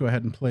 Let's go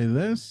ahead and play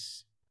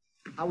this.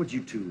 How would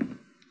you two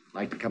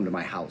like to come to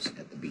my house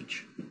at the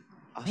beach?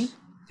 Us?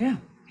 Yeah,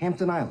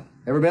 Hampton Island.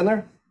 Ever been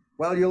there?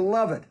 Well, you'll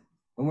love it.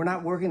 When we're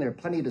not working, there are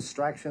plenty of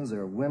distractions.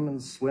 There are women,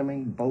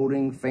 swimming,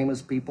 boating,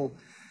 famous people.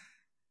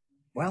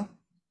 Well,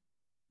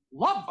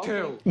 Love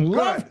to.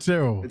 Love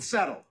to. it's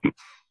settled.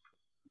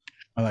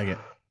 I like it.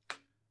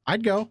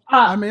 I'd go.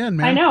 I'm in,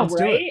 man. I know, Let's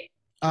right?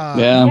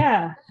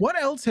 Yeah.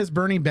 What else has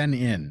Bernie been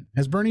in?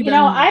 Has Bernie been?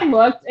 I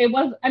looked. It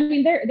was. I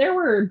mean, there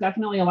were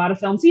definitely a lot of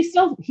films. He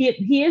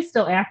is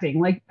still acting.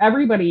 Like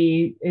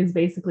everybody is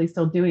basically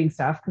still doing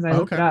stuff because I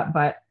looked it up,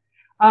 but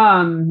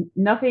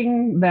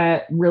nothing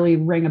that really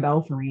rang a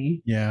bell for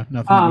me. Yeah,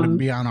 nothing that would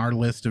be on our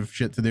list of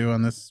shit to do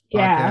on this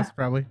podcast.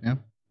 Probably. Yeah.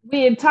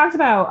 We had talked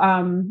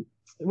about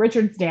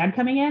Richard's dad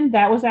coming in.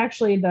 That was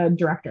actually the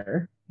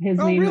director. His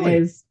name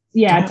is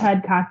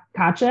Ted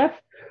Kotcheff.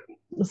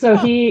 So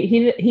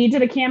he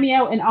did a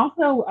cameo, and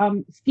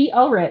also Skeet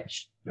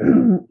Ulrich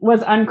was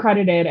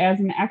uncredited as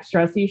an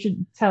extra. So you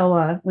should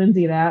tell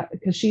Lindsay that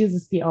because she's a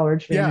Skeet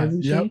Ulrich fan,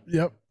 isn't she?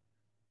 Yep.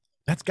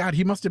 That's God.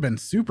 He must have been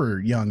super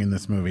young in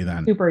this movie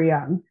then. Super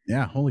young.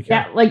 Yeah. Holy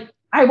cow. Yeah. Like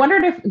I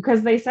wondered if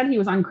because they said he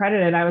was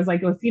uncredited. I was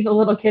like, was he the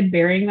little kid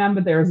burying them?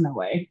 But there was no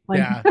way. Like,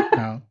 yeah.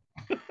 No.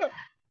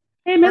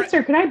 Hey,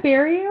 Mister, can I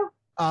bury you?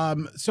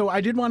 So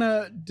I did want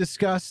to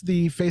discuss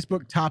the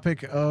Facebook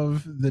topic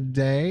of the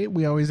day.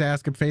 We always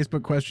ask a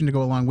Facebook question to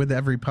go along with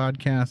every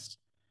podcast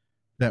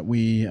that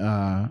we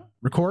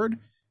record.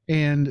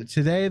 And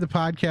today the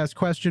podcast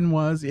question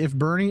was, if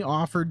Bernie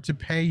offered to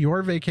pay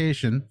your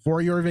vacation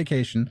for your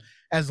vacation,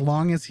 as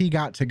long as he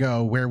got to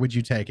go, where would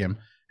you take him?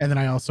 And then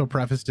I also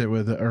prefaced it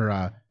with,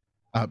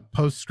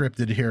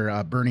 post-scripted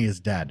here, Bernie is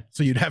dead.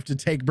 So you'd have to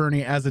take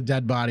Bernie as a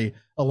dead body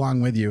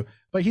along with you,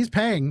 but he's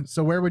paying.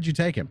 So where would you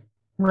take him?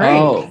 Right.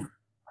 Oh,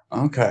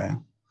 okay.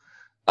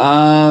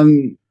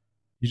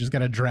 You just got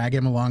to drag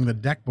him along the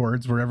deck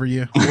boards wherever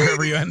you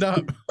end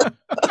up.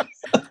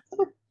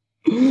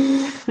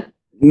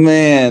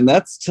 Man,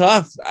 that's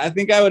tough. I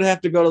think I would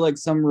have to go to like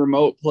some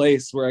remote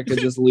place where I could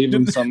just leave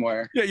him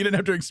somewhere. Yeah, you didn't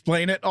have to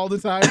explain it all the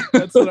time.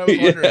 That's what I was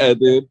wondering. Yeah,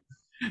 dude.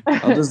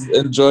 I'll just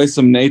enjoy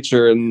some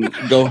nature and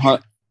go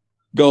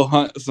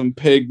hunt some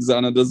pigs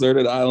on a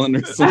deserted island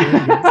or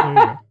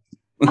something.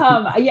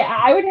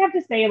 I would have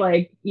to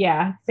say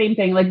same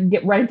thing, like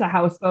get rent a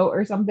houseboat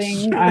or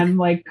something on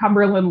like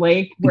Cumberland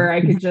Lake where I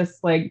could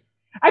just like,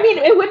 I mean,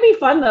 it would be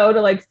fun though to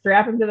like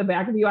strap him to the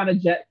back of you on a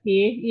jet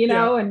ski,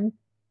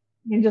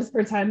 and just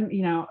pretend,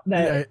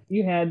 that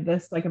you had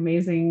this like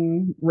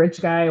amazing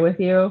rich guy with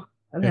you.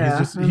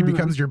 He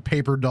becomes your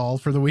paper doll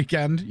for the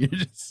weekend. You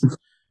just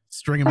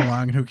string him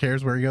along. Who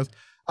cares where he goes?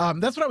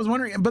 That's what I was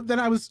wondering. But then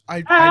I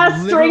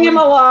string him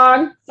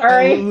along.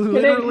 Sorry. I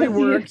literally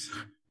worked.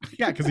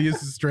 Yeah, because he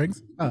uses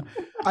strings.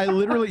 I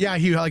literally,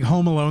 he like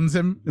Home Alones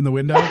him in the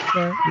window.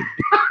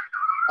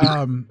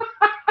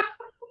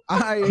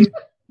 I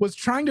was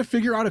trying to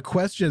figure out a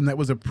question that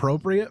was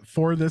appropriate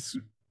for this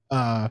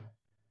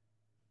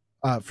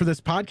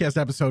podcast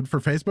episode for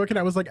Facebook, and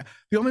I was like,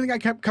 the only thing I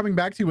kept coming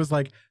back to was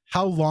like,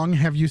 how long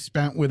have you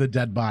spent with a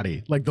dead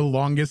body? Like the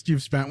longest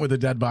you've spent with a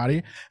dead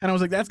body? And I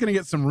was like, that's gonna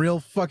get some real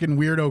fucking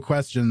weirdo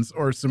questions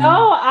or some.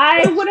 Oh,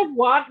 I would have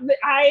wanted.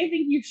 I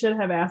think you should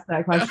have asked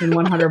that question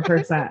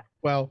 100%.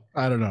 Well,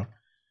 I don't know.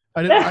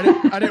 I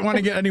didn't want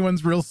to get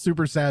anyone's real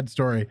super sad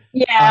story.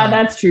 Yeah,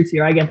 that's true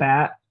too. I get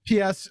that.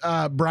 P.S.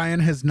 Brian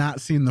has not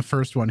seen the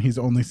first one. He's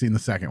only seen the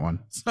second one.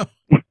 So.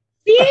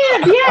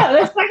 Yeah,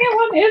 the second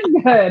one is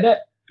good.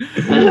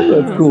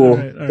 That's cool. All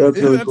right. That's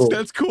really cool.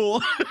 That's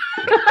cool.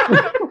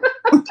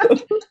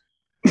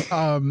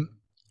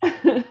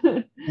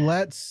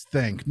 Let's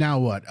think. Now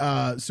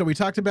what? So we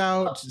talked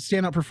about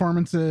standout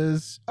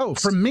performances. Oh,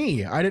 from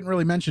me, I didn't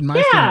really mention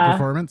my standout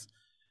performance.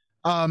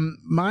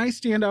 My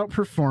standout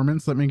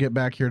performance. Let me get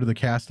back here to the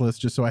cast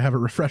list just so I have a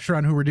refresher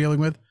on who we're dealing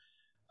with.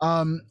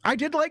 I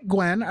did like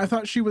Gwen. I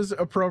thought she was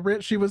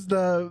appropriate. She was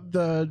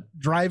the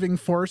driving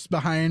force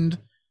behind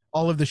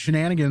all of the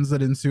shenanigans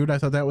that ensued. I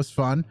thought that was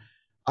fun.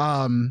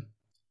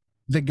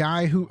 The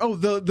guy who,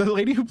 the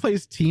lady who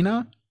plays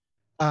Tina,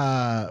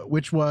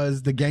 which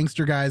was the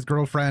gangster guy's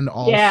girlfriend,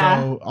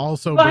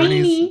 also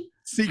Bernie's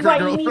secret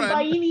girlfriend.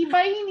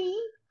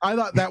 I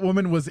thought that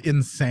woman was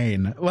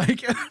insane.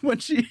 Like when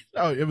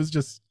it was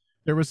just,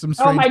 there was some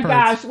strange parts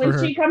gosh, when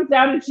she comes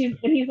down and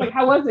he's like,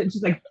 how was it? And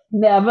she's like,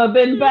 never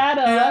been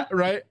better. Yeah,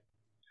 right.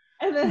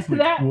 And then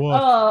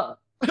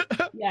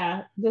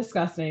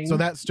disgusting. So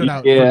that stood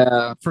out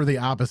for the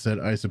opposite,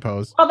 I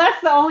suppose. Well,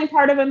 that's the only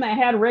part of him that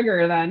had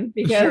rigor then,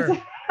 because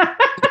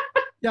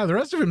yeah, the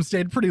rest of him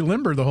stayed pretty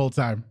limber the whole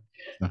time.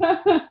 So,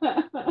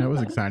 that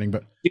was exciting,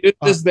 but he was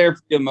just there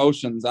for the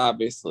emotions,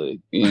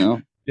 obviously, you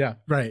know. Yeah,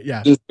 right.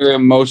 Yeah, just very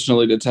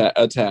emotionally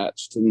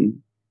attached,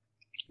 and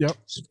yeah,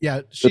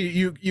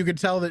 you could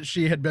tell that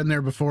she had been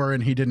there before,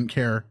 and he didn't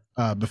care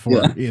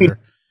before either.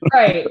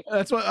 Right.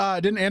 That's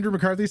what didn't Andrew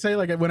McCarthy say?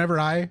 Like whenever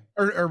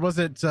or was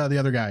it the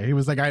other guy? He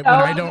was like, when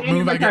I don't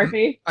move, I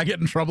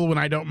get in trouble when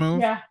I don't move.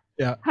 Yeah.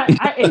 Yeah.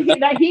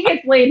 He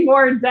gets laid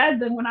more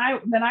dead than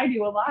I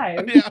do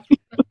alive. Yeah.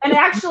 And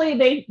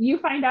actually, you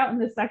find out in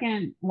the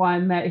second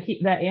one that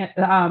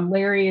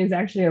Larry is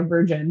actually a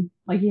virgin.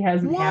 Like he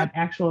hasn't had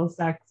actual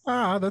sex.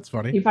 Ah, that's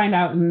funny. You find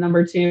out in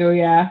number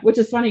 2, which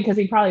is funny because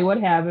he probably would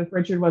have if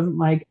Richard wasn't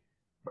like,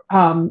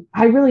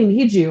 I really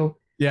need you,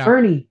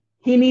 Bernie.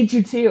 He needs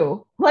you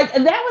too. Like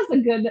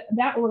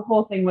that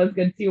whole thing was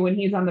good too when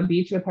he's on the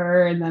beach with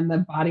her and then the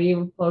body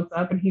floats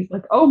up and he's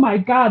like, oh my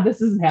God,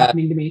 this isn't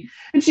happening to me.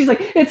 And she's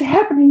like, it's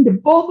happening to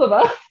both of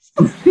us.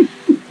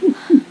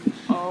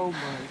 Oh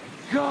my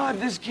God,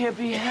 this can't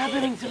be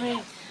happening to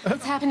me.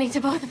 It's happening to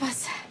both of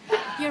us.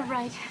 You're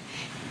right.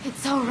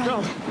 It's all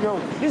right. No,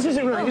 this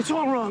isn't right. It's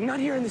all wrong. Not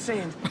here in the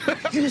sand.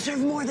 You deserve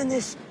more than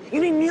this. You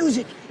need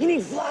music. You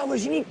need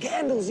flowers. You need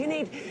candles. You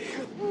need...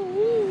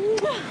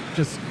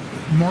 Just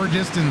more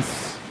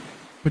distance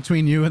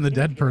between you and the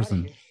dead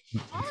person.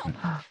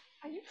 Are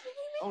you kidding me?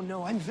 Oh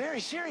no, I'm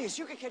very serious.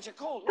 You could catch a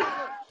cold.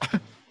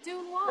 Do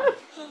what?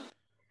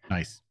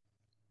 Nice.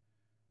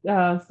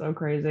 So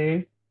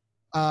crazy.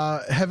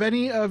 Have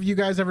any of you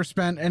guys ever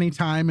spent any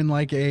time in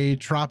like a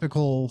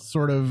tropical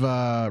sort of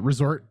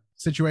resort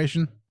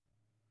situation?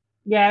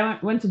 Yeah,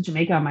 I went to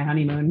Jamaica on my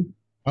honeymoon.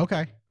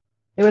 Okay.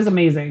 It was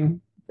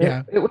amazing.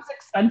 Yeah. It was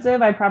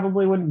expensive. I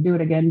probably wouldn't do it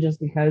again just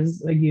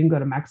because like you can go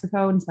to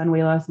Mexico and spend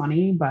way less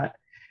money. But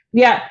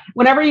yeah,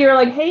 whenever you're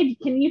like, hey,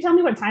 can you tell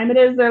me what time it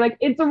is? They're like,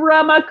 it's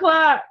rum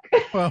o'clock.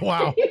 Oh,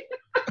 wow.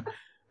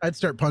 I'd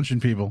start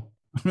punching people.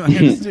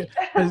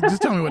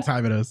 just tell me what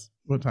time it is.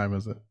 What time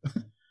is it?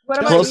 What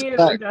about you,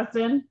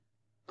 Justin?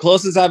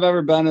 Closest I've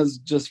ever been is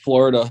just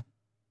Florida.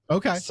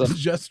 Okay. So,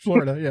 just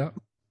Florida. Yeah.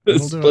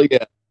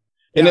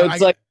 And it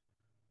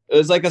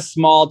was like a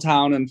small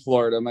town in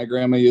Florida. My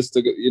grandma used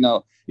to go, you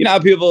know how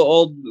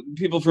old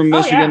people from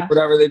Michigan,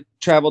 whatever, they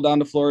travel down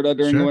to Florida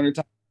during the winter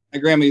time. My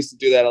grandma used to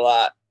do that a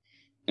lot.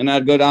 And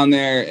I'd go down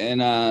there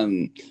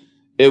and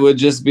it would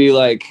be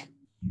like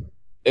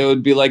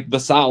the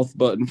South,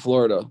 but in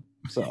Florida.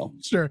 So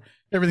sure.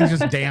 Everything's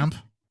just damp.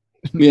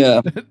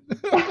 Yeah.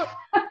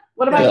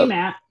 What about you,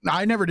 Matt?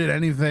 I never did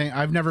anything.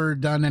 I've never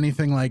done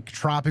anything like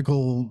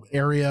tropical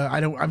area.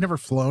 I've never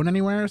flown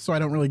anywhere, so I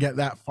don't really get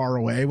that far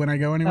away when I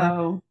go anywhere.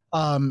 Oh.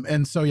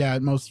 And so yeah,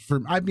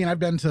 I've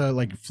been to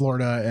like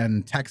Florida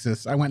and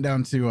Texas. I went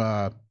down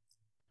to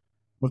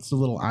what's the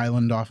little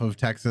island off of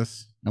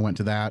Texas? I went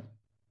to that.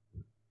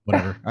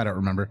 Whatever. I don't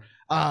remember.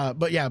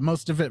 But yeah,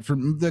 most of it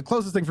the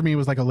closest thing for me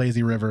was like a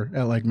lazy river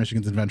at like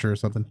Michigan's Adventure or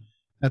something.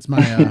 That's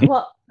my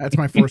that's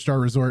my 4-star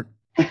resort.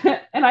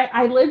 And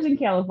I lived in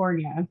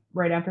California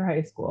right after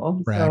high school.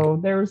 Brag. So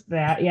there was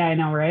that. Yeah, I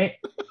know, right?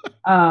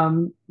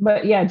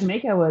 But yeah,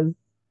 Jamaica was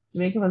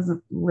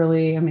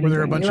really amazing. Were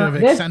there a bunch of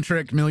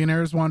eccentric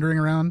millionaires wandering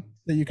around?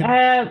 that you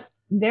can?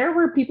 There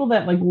were people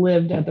that like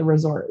lived at the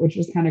resort, which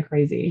was kind of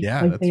crazy.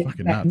 Yeah, like that's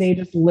fucking nuts. They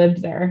just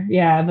lived there.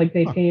 Yeah, like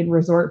they paid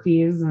resort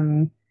fees,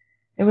 and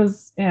it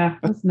was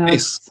nuts.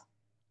 Nice.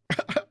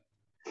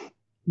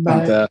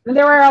 But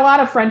there were a lot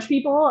of French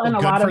people and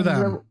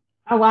Well,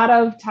 a lot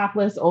of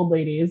topless old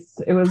ladies.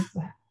 It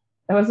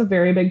was a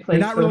very big place.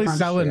 You're not really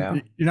selling.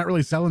 You're not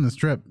really selling this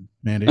trip,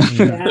 Mandy.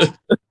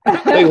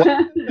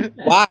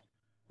 Why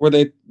were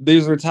they?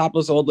 These were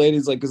topless old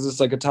ladies. Like, is this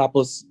like a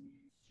topless?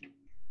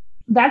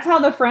 That's how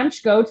the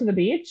French go to the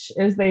beach.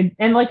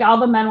 And like all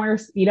the men wear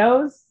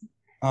Speedos.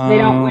 They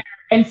don't wear,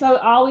 and so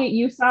all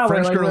you saw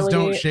French were like girls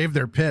really... don't shave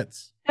their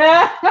pits.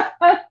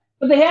 But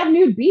they have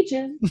nude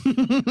beaches.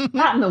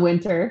 Not in the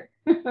winter.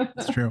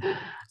 That's true.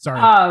 Sorry.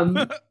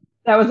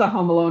 That was a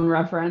Home Alone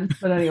reference,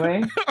 but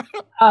anyway.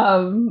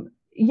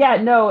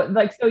 Yeah, no,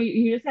 like so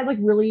you just had like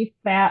really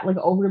fat, like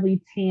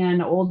overly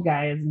tan old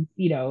guys in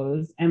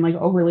Speedos, and like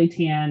overly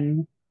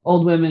tan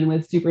old women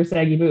with super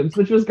saggy boobs,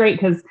 which was great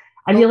because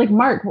I'd be like,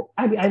 Mark,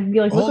 I'd be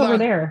like, look over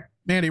there.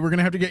 Mandy, we're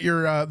gonna have to get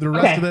your the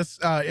rest of this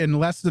in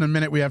less than a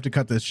minute. We have to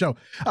cut this show.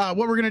 What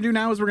we're gonna do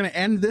now is we're gonna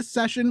end this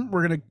session.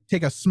 We're gonna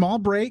take a small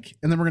break,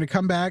 and then we're gonna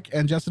come back.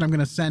 And Justin, I'm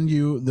gonna send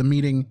you the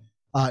meeting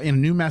in a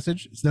new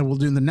message. So then we'll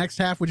do the next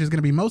half, which is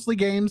gonna be mostly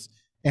games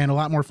and a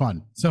lot more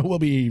fun. So we'll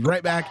be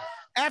right back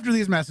after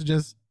these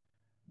messages.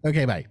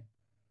 Okay, bye.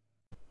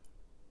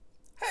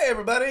 Hey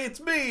everybody,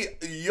 it's me,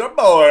 your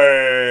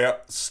boy,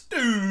 Stu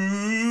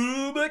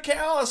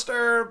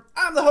McAllister.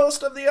 I'm the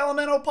host of the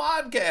Elemental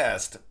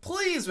Podcast.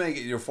 Please make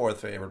it your fourth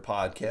favorite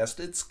podcast.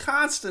 It's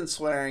constant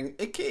swearing,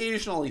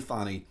 occasionally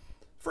funny.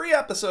 Free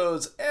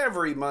episodes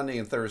every Monday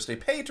and Thursday.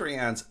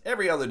 Patreons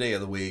every other day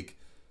of the week.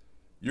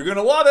 You're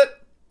gonna love it.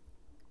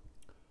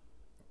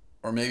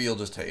 Or maybe you'll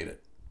just hate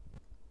it.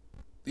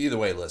 Either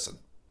way, listen.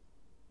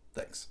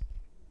 Thanks.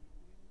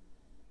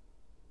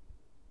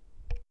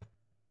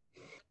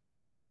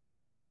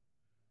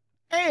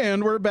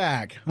 And we're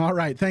back. All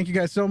right. Thank you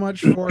guys so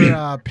much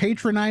for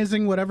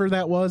patronizing whatever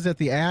that was at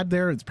the ad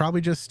there. It's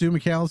probably just Stu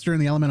McAllister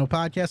and the Elemental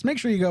Podcast. Make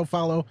sure you go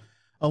follow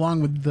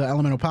along with the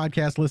Elemental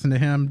Podcast. Listen to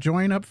him.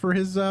 Join up for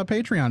his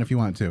Patreon if you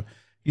want to.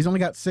 He's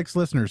only got 6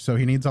 listeners, so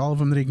he needs all of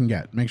them that he can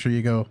get. Make sure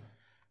you go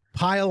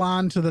pile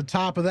on to the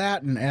top of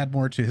that and add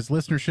more to his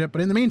listenership.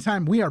 But in the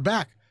meantime, we are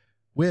back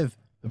with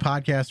the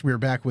podcast. We are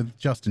back with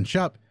Justin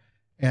Shupp,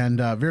 and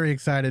very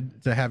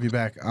excited to have you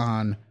back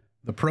on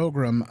the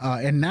program.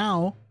 And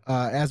now,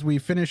 as we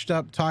finished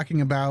up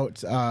talking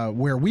about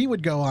where we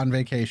would go on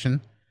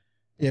vacation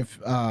if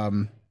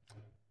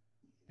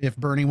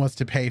Bernie was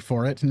to pay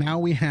for it, now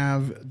we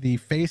have the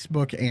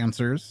Facebook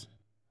answers.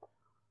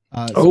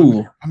 So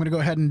I'm going to go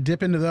ahead and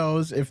dip into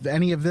those. If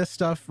any of this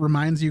stuff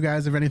reminds you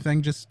guys of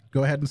anything, just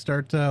go ahead and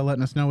start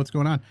letting us know what's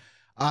going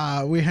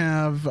on. We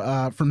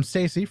have from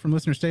Stacy, from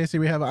listener Stacy,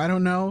 we have, I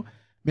don't know,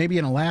 maybe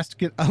an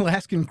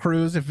Alaskan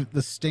cruise. If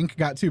the stink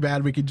got too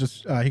bad, we could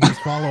just he could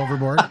just fall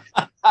overboard.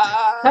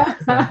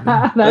 That's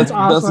awesome.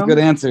 That's a good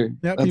answer.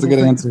 Yep, that's a good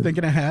answer.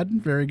 Thinking ahead,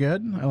 very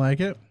good. I like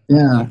it.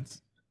 Yeah.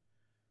 That's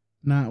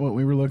not what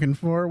we were looking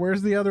for.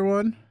 Where's the other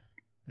one?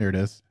 There it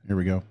is. Here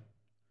we go.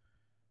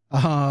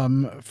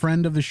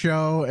 Friend of the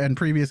show and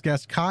previous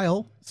guest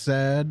Kyle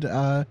said,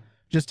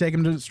 just take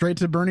him straight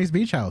to Bernie's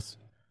beach house.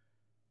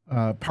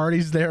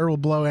 Parties there will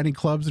blow any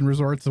clubs and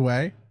resorts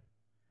away.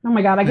 Oh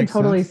my God, I can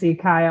totally see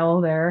Kyle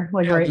there,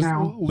 like right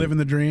now. Living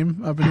the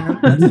dream up in here.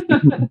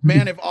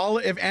 Man, if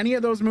any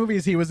of those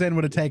movies he was in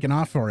would have taken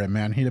off for him,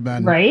 man, he'd have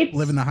been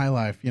living the high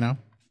life, you know?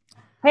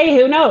 Hey,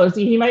 who knows?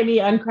 He might be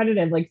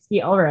uncredited like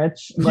Skeet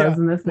Ulrich was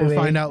in this movie.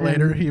 We'll find out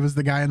later. He was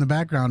the guy in the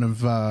background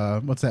of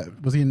what's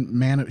that? Was he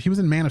in he was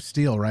in Man of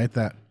Steel, right?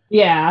 That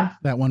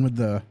one with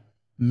the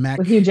mech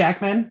with Hugh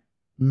Jackman.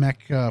 Mech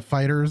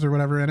fighters or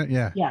whatever in it.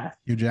 Yeah. Yes.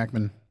 Hugh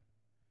Jackman.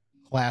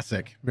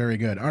 Classic. Very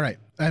good. All right.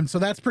 And so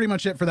that's pretty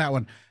much it for that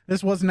one.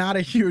 This was not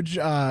a huge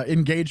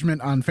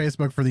engagement on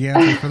Facebook for the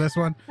answer for this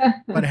one.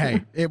 But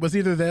hey, it was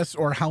either this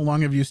or how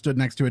long have you stood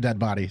next to a dead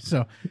body?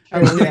 So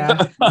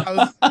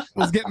I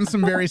was getting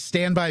some very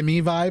Stand By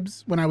Me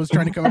vibes when I was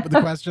trying to come up with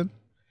the question.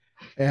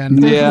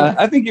 And yeah,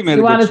 I think you made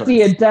a good choice. You want to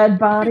see a dead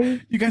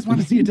body? You guys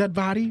want to see a dead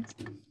body?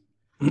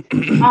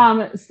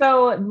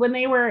 So when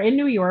they were in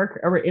New York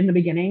or in the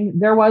beginning,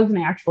 there was an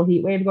actual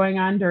heat wave going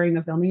on during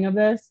the filming of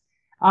this.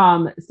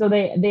 So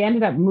they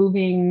ended up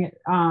moving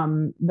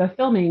the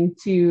filming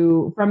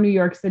from New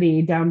York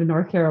City down to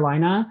North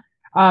Carolina,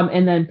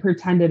 and then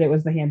pretended it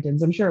was the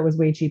Hamptons. I'm sure it was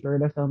way cheaper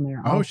to film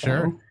there. Oh,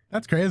 sure.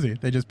 That's crazy.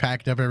 They just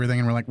packed up everything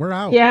and were like, we're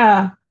out.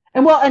 Yeah.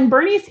 And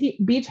Bernie's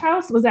beach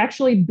house was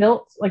actually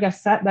built, like a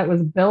set that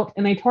was built,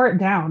 and they tore it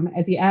down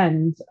at the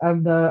end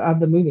of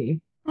the movie.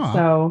 Aww.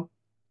 So,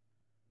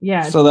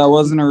 yeah. So that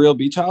wasn't a real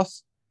beach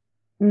house?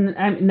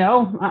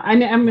 No,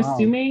 I'm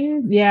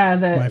assuming,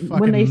 that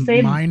when they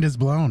say mind is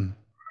blown.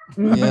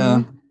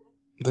 Yeah,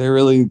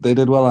 they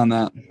did well on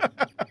that.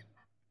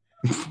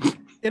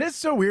 It is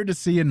so weird to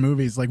see in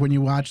movies, like when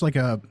you watch like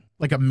a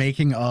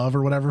making of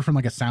or whatever from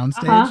like a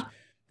soundstage,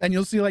 and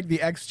you'll see like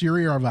the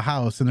exterior of a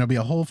house, and there'll be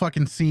a whole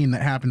fucking scene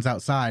that happens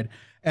outside,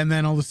 and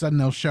then all of a sudden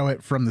they'll show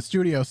it from the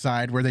studio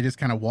side where they just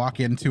kind of walk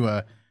into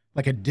a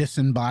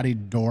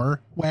disembodied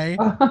doorway,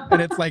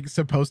 and it's like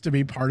supposed to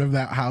be part of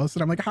that house,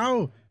 and I'm like,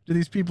 how do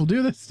these people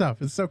do this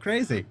stuff? It's so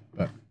crazy.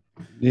 But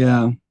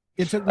yeah,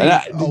 it took me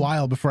a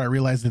while before I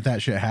realized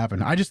that shit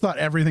happened. I just thought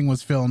everything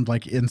was filmed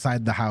like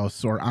inside the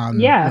house or on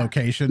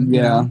location.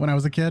 You know, when I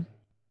was a kid.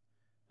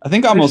 I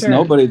think almost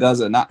nobody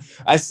does it.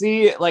 I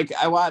see, like,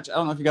 I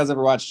don't know if you guys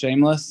ever watched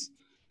Shameless.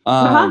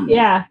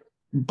 Yeah.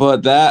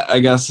 But that, I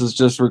guess, is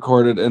just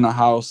recorded in a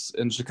house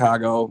in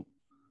Chicago.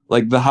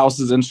 Like, the house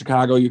is in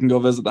Chicago. You can go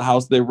visit the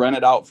house. They rent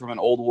it out from an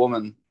old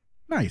woman.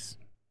 Nice.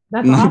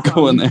 That's awesome.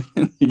 Go in there.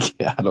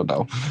 Yeah, I don't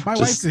know. My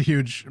wife's a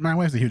huge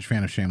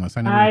fan of Shameless.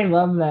 I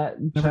love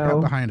that never show.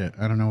 got behind it.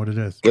 I don't know what it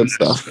is. Good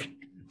stuff.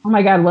 Oh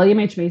my God,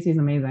 William H. Macy's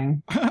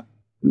amazing.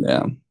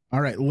 Yeah. All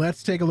right,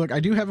 let's take a look.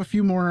 I do have a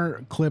few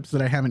more clips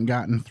that I haven't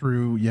gotten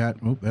through yet.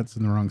 Oh, that's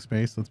in the wrong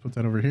space. Let's put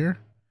that over here.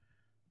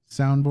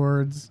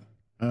 Soundboards.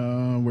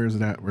 Where's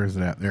it at? Where's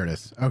it at? There it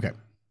is. Okay.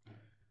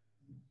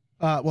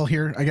 Well,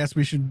 here, I guess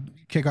we should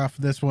kick off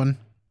this one.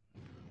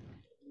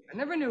 I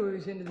never knew he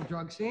was into the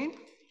drug scene.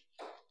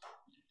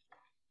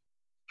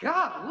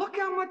 God, look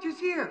how much is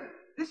here.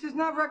 This is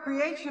not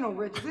recreational,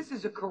 Rich. This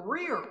is a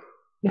career.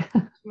 This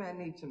man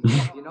needs some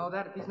help. You know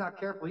that? If he's not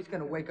careful, he's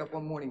going to wake up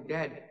one morning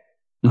dead.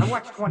 I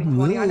watch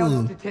 2020. I know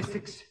the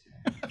statistics.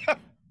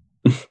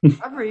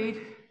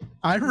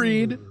 I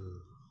read.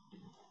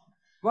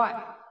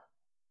 What?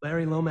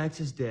 Larry Lomax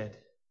is dead.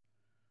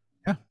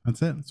 Yeah,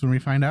 that's it. That's when we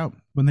find out.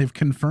 When they've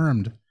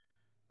confirmed.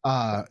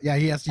 Yeah,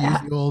 he has to use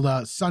the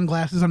old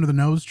sunglasses under the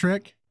nose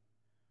trick.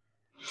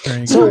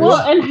 And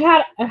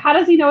how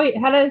does he know?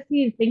 How does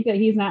he think that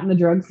he's not in the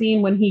drug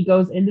scene when he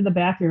goes into the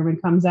bathroom and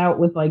comes out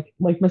with like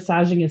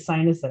massaging his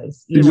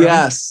sinuses? You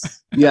know?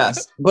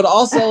 Yes. But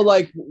also,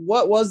 like,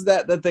 what was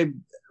that they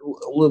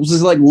was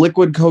this like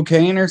liquid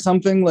cocaine or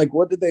something? Like,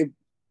 what did they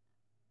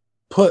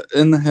put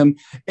in him?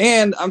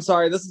 And I'm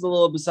sorry, this is a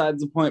little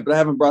besides the point, but I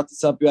haven't brought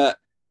this up yet.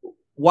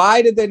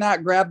 Why did they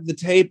not grab the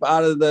tape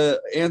out of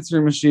the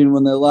answering machine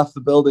when they left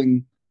the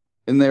building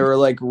and they were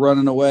like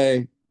running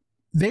away?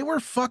 They were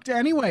fucked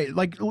anyway.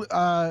 Like,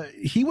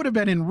 he would have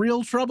been in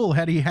real trouble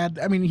had he had.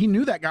 I mean, he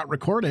knew that got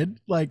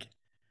recorded. Like,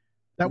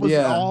 that was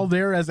all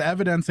there as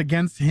evidence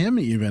against him.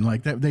 Even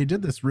like that, they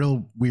did this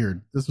real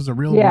weird. This was a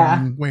real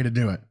wrong way to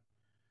do it.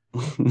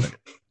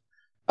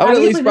 I would at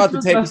least brought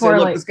the tape and say,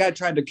 "Look, this guy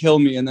tried to kill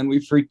me," and then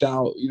we freaked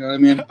out. You know what I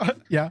mean?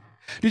 Yeah.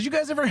 Did you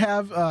guys ever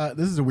have?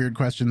 This is a weird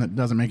question that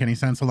doesn't make any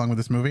sense along with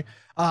this movie.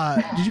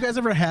 Did you guys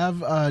ever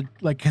have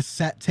like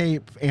cassette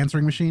tape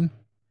answering machine?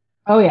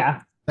 Oh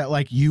yeah. That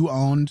like you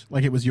owned,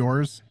 like it was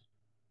yours?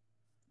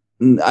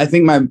 I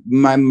think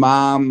my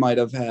mom might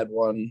have had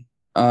one.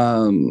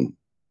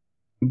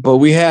 But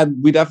we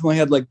definitely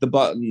had like the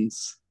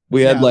buttons.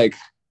 We had like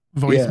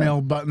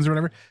voicemail buttons or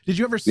whatever. Did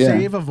you ever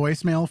save a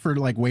voicemail for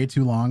like way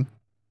too long?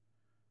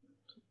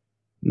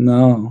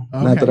 No,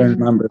 not that I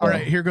remember. All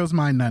right, here goes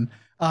mine then.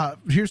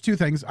 Here's two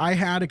things. I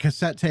had a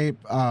cassette tape.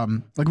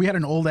 Like we had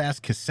an old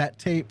ass cassette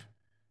tape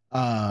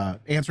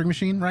answering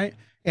machine, right?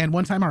 And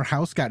one time our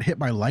house got hit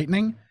by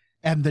lightning.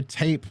 And the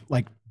tape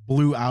like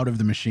blew out of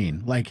the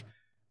machine. Like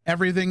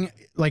everything,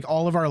 like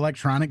all of our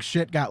electronic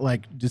shit got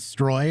like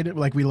destroyed.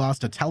 Like we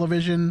lost a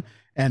television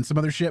and some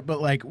other shit.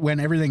 But like when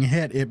everything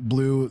hit, it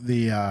blew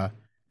the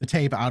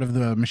tape out of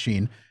the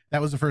machine.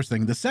 That was the first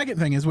thing. The second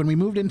thing is when we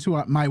moved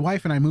into my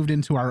wife and I moved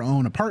into our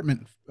own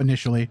apartment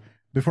initially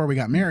before we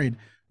got married,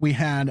 we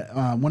had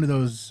one of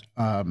those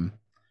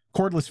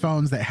cordless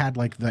phones that had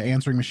like the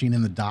answering machine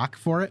in the dock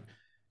for it.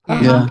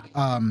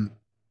 And,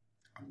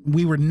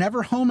 we were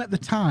never home at the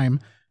time,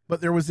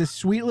 but there was this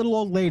sweet little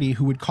old lady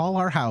who would call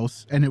our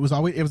house, and it was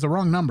the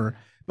wrong number,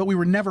 but we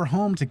were never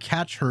home to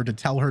catch her to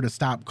tell her to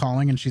stop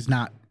calling, and she's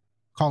not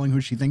calling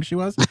who she thinks she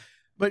was.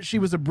 But she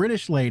was a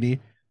British lady,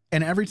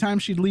 and every time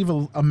she'd leave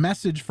a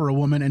message for a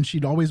woman, and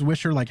she'd always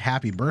wish her like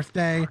happy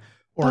birthday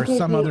or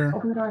some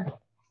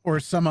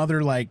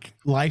other like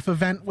life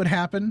event would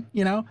happen,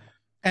 you know?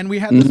 And we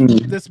had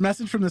this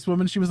message from this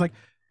woman. She was like,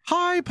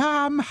 "Hi,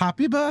 Pam,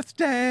 happy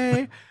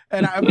birthday."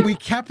 And we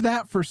kept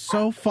that for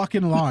so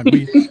fucking long.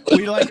 We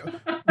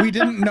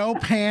didn't know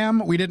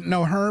Pam, we didn't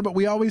know her, but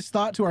we always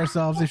thought to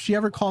ourselves, if she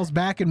ever calls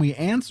back and we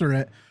answer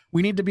it,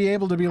 we need to be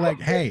able to be like,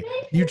 "Hey,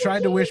 you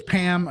tried to wish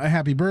Pam a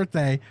happy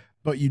birthday,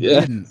 but you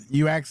didn't.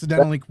 You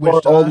accidentally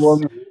wished us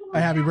a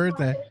happy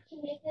birthday."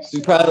 She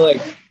probably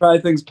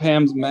thinks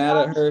Pam's mad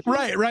at her.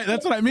 Right.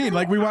 That's what I mean.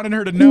 Like we wanted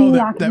her to know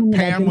that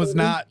Pam was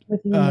not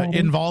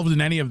involved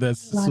in any of this.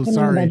 So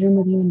sorry. In the bedroom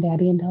with you and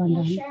Daddy until I'm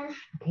done.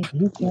 Okay,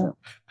 thank you.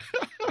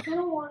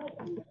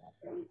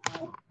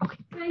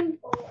 Okay.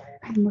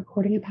 I'm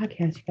recording a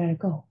podcast. You gotta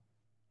go.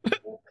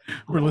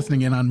 We're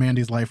listening in on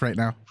Mandy's life right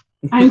now.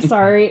 I'm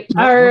sorry.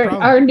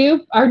 Our new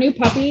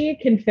puppy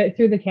can fit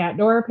through the cat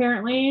door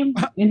apparently,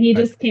 and he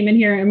just came in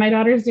here. And my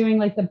daughter's doing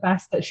like the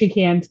best that she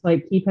can to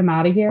like keep him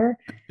out of here.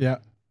 Yeah.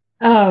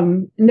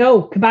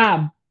 No,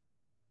 Kebab.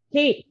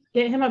 Kate,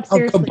 get him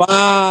upstairs. Oh,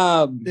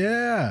 Kebab.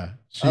 Yeah.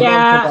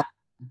 Yeah.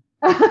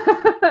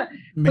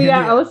 We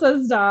got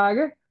Osa's dog.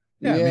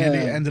 Yeah, Mandy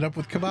ended up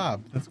with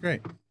kebab. That's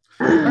great.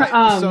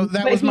 Right, so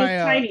that was my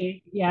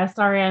tiny. Yeah,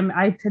 sorry,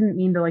 I didn't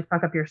mean to like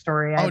fuck up your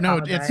story. I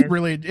apologize. It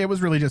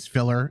was really just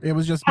filler. It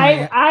was just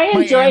I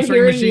enjoyed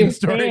hearing you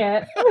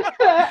say it.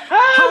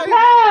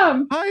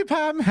 Pam! Hi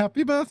Pam,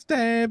 happy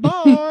birthday, boy!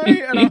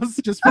 And I was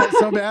just felt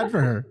so bad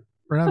for her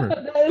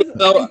forever.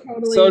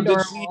 So did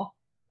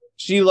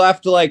she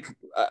left like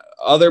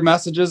other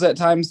messages at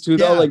times too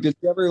though? Like did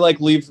she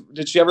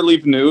ever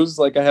leave news?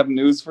 Like, I have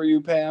news for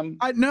you, Pam?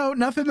 No,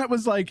 nothing that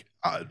was like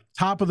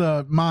top of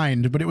the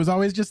mind, but it was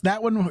always just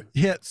that one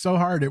hit so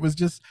hard. It was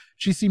just,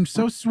 she seemed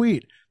so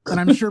sweet, and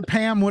I'm sure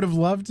Pam would have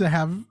loved to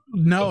have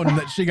known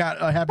that she got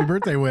a happy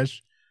birthday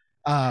wish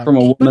from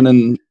a woman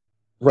in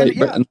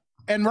Britain.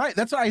 And right,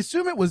 that's what I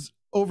assume it was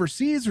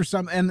overseas or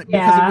something, and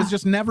because it was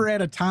just never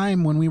at a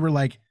time when we were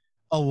like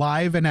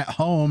alive and at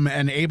home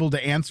and able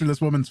to answer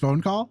this woman's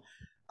phone call.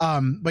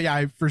 But yeah,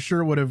 I for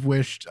sure would have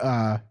wished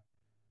that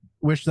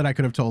I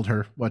could have told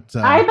her what.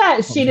 I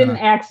bet she didn't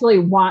actually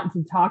want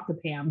to talk to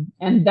Pam,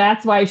 and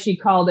that's why she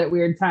called at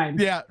weird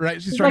times. Yeah, right.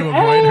 She's trying to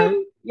avoid her.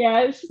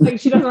 Yeah, she's like,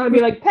 she doesn't want to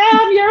be like,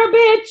 Pam, you're a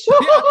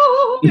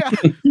bitch. Yeah.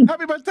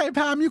 Happy birthday,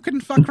 Pam. You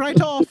can fuck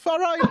right off. All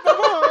right,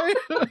 bye-bye.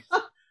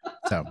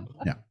 So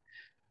yeah.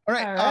 All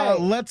right.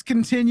 Let's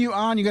continue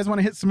on. You guys want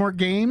to hit some more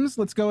games?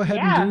 Let's go ahead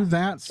and do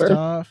that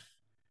stuff.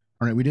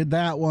 All right, we did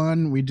that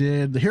one.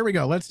 Here we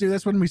go. Let's do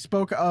this one. We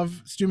spoke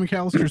of Stu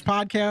McAllister's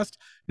podcast.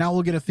 Now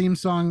we'll get a theme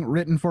song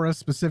written for us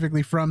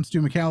specifically from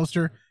Stu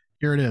McAllister.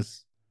 Here it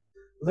is.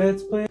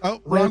 Let's play.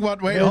 Oh, wrong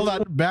button. Wait, hold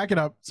on. Back it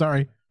up.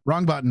 Sorry.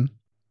 Wrong button.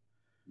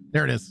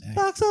 There it is.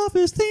 Box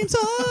office theme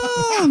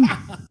song.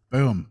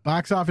 Boom.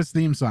 Box office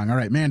theme song. All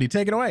right, Mandy,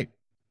 take it away.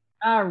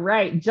 All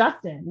right,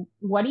 Justin,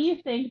 what do you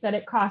think that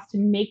it cost to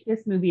make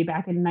this movie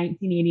back in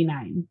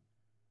 1989?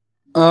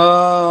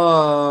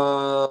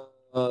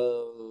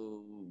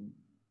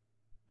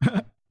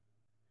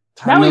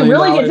 Now we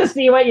really get to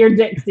see what your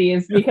dick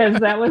sees, because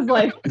that was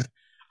like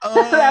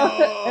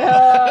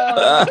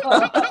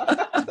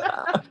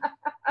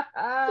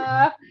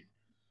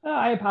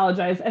I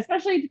apologize,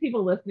 especially to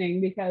people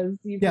listening, because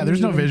there's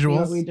no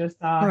visuals. We just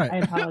saw. Right. I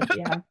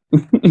apologize.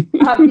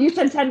 Yeah. You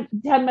said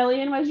 10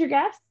 million was your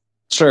guess?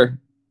 Sure.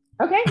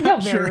 Okay, no,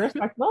 very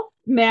respectable.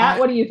 Matt,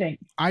 what do you think?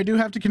 I do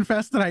have to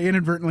confess that I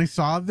inadvertently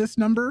saw this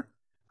number,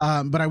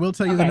 but I will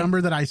tell you the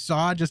number that I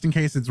saw, just in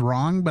case it's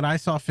wrong, but I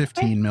saw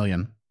 15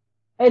 million.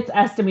 It's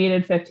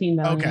estimated 15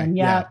 million. Okay.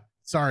 Yeah.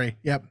 Sorry.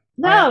 Yep.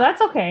 No, that's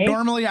okay.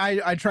 Normally,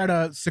 I try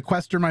to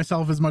sequester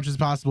myself as much as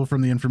possible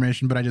from the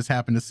information, but I just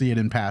happened to see it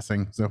in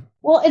passing. So.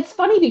 Well, it's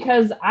funny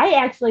because I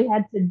actually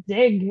had to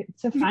dig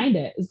to find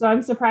it, so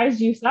I'm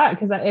surprised you saw it,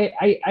 because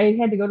I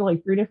had to go to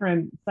like 3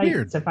 different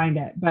sites to find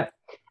it. But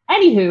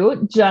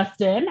anywho,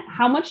 Justin,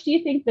 how much do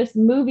you think this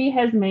movie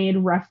has made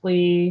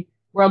roughly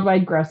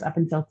worldwide gross up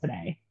until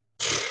today?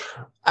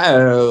 I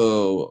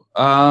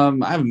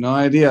have no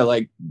idea.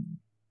 Like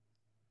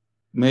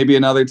maybe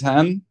another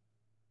 10.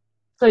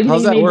 So you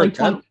How's that made work?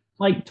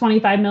 like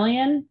 25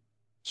 million?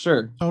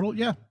 Sure. Total,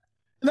 yeah.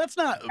 That's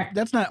not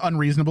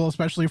unreasonable,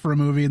 especially for a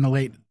movie in the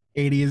late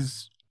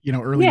 80s,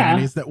 early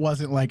 90s that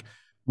wasn't like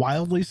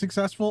wildly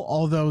successful.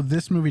 Although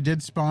this movie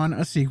did spawn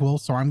a sequel,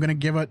 so I'm going to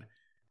give it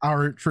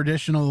our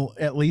traditional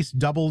at least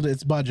doubled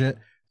its budget.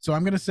 So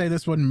I'm going to say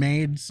this one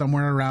made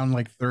somewhere around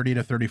like 30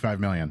 to 35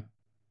 million.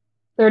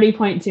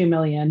 30.2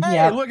 million. Hey,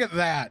 yeah. Look at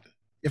that.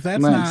 If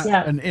that's not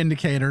an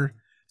indicator.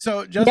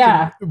 So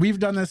Justin, we've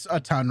done this a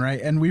ton, right?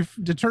 And we've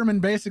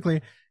determined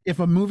basically if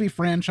a movie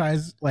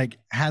franchise like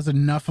has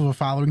enough of a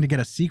following to get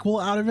a sequel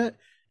out of it,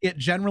 it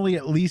generally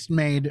at least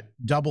made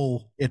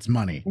double its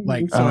money.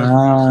 Like,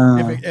 so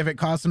if it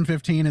cost them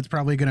 15, it's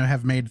probably going to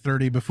have made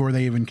 30 before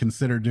they even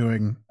consider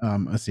doing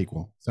a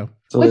sequel. So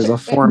there's a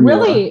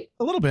formula. Really,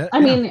 a little bit. I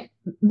mean,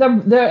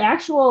 the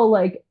actual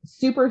like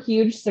super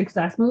huge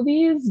success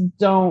movies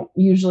don't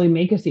usually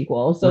make a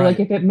sequel. So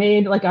like if it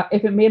made like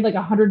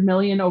 100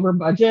 million over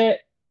budget,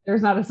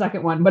 there's not a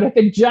second one. But if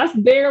it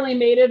just barely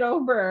made it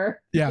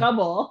over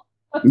double,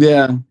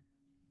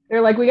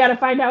 they're like, we got to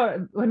find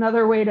out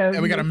another way to.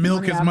 We got to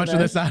milk as much of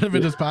this out of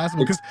it as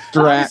possible, because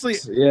obviously,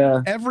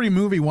 every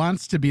movie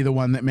wants to be the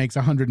one that makes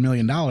 $100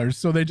 million.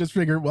 So they just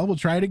figure, well, we'll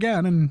try it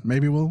again, and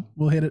maybe we'll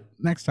hit it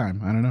next time.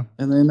 I don't know.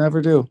 And they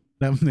never do.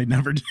 They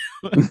never do.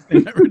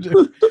 They never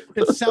do.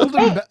 It's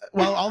seldom.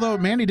 Well, although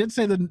Mandy did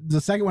say the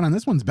second one on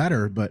this one's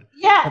better, but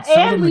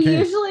and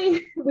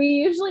we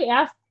usually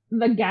ask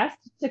the guest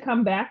to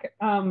come back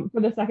for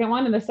the second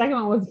one, and the second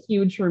one was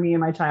huge for me in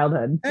my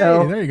childhood.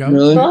 So there you go.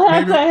 Really?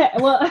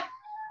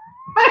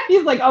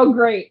 He's like, oh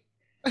great.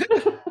 I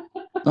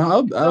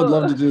would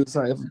love to do this.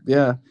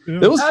 It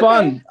was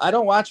fun. I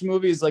don't watch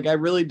movies. Like I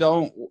really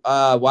don't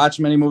watch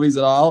many movies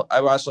at all.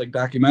 I watch like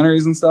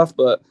documentaries and stuff,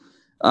 but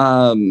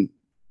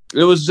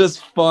it was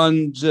just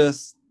fun,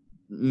 just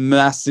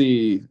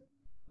messy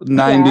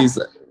 90s,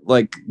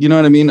 like, you know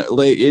what I mean?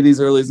 Late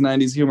 80s, early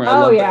 90s humor. I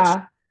love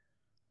that.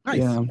 Nice.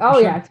 Yeah. Oh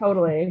yeah,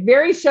 totally.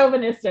 Very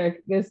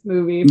chauvinistic, this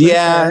movie.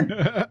 Yeah.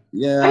 Sure.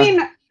 Yeah. I mean,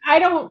 I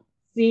don't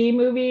see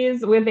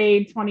movies with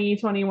a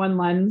 2021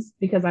 lens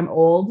because I'm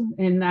old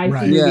and I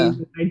Right. see Yeah. movies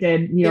that I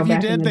did, you know, If you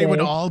back in did, the they would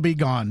day. all be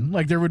gone.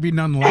 Like there would be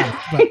none left.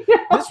 But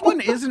this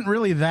one isn't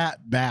really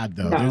that bad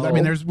though. I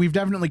mean, No. we've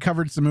definitely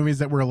covered some movies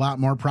that were a lot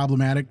more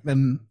problematic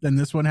than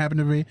this one happened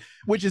to be,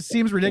 which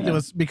seems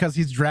ridiculous because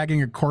he's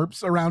dragging a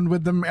corpse around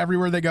with them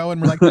everywhere they go,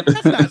 and we're like,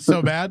 that's not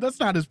so bad. That's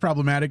not as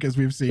problematic as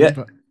we've seen. Yeah.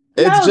 But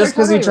It's No, just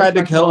because they're he totally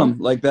tried to kill him.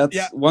 respectful. Like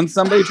that's once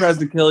somebody tries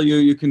to kill you,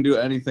 you can do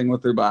anything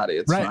with their body.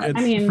 It's right, fine. it's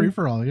I mean- free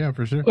for all. Yeah,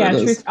 for sure. Yeah, It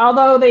true. is.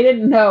 Although they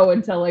didn't know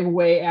until like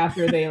way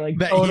after they like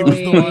That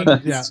totally. he was the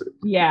one. Yeah.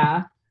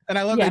 Yeah. And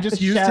I love Yeah, they just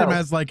the used him show.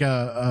 as like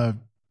a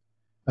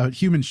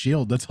human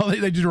shield. That's all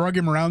they drug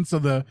him around so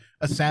the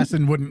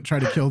assassin wouldn't try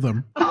to kill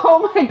them.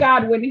 Oh my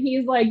god, when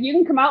he's like, you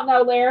can come out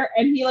now, Lair,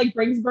 and he like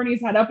brings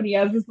Bernie's head up and he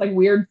has this like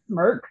weird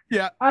smirk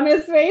Yeah. on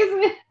his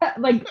face.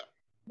 Like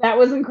that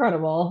was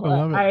incredible. I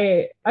love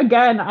it.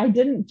 I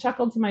didn't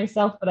chuckle to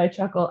myself, but I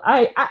chuckle.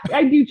 I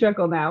do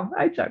chuckle now.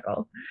 I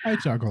chuckle. I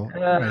chuckle.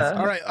 Nice.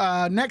 All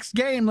right. Next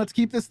game. Let's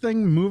keep this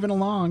thing moving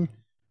along.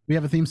 We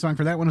have a theme song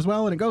for that one as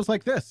well, and it goes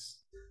like this.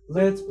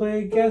 Let's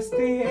play Guess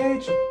the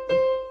Age.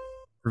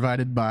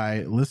 Provided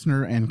by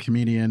listener and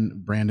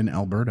comedian Brandon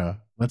Alberta.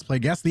 Let's play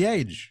Guess the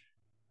Age.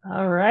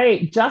 All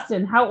right,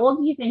 Justin, how old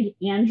do you think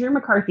Andrew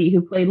McCarthy,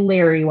 who played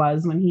Larry,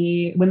 was when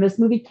this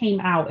movie came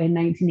out in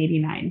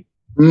 1989?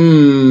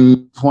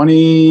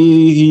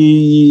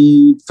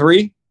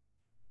 23.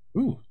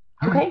 Ooh.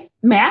 Okay,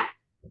 Matt.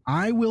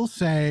 I will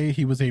say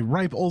he was a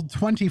ripe old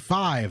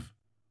 25.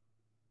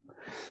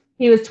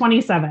 He was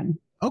 27.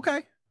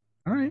 Okay.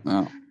 All right.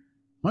 Oh.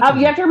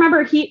 You have to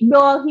remember he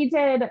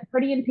did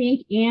Pretty in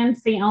Pink and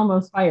St.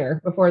 Elmo's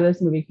Fire before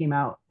this movie came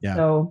out. Yeah.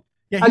 So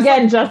Yeah, he's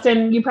again,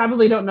 Justin, you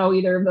probably don't know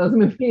either of those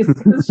movies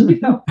because you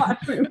don't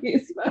watch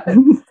movies. But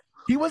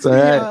He was It's all the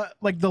right.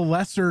 like the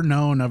lesser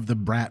known of the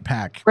Brat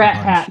Pack. Brat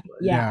bunch. Pack,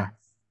 yeah.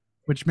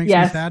 Which makes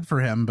Yes. me sad for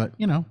him, but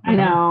you know. I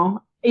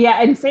know.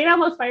 Yeah, and St.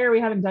 Elmo's Fire we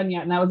haven't done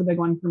yet, and that was a big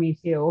one for me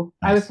too.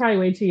 I was Nice. probably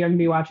way too young to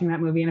be watching that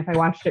movie, and if I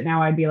watched it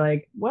now, I'd be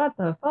like, "What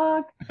the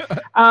fuck?"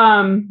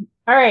 All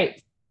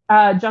right,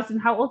 Justin,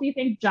 how old do you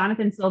think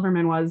Jonathan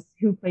Silverman was,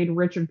 who played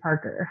Richard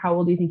Parker? How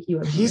old do you think he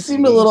was? in He this seemed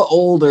a movie? little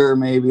older,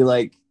 maybe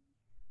like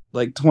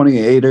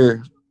 28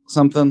 or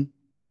something.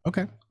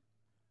 Okay.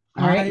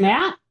 All right,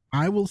 Matt.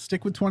 I will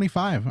stick with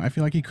 25. I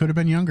feel like he could have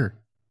been younger.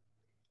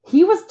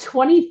 He was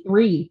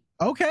 23.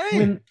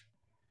 Okay.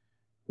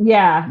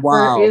 Yeah.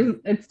 Wow.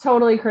 It's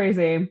totally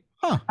crazy.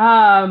 Huh.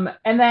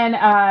 And then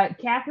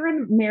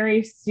Catherine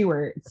Mary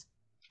Stewart.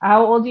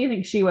 How old do you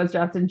think she was,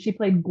 Justin? She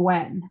played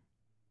Gwen.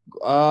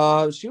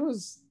 She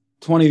was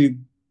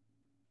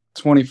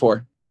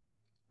 24.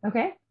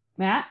 Okay.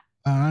 Matt.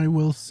 I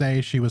will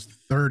say she was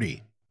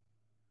 30.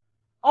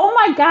 Oh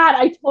my god,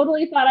 I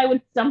totally thought I would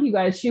stump you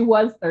guys. She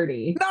was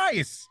 30.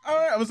 Nice. All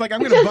right, I was like, I'm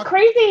Which going is to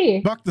crazy.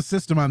 buck the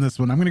system on this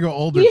one. I'm going to go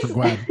older She's- for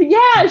Gwen.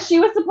 Yeah, she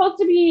was supposed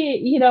to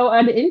be,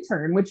 an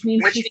intern, which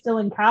means she's still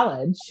in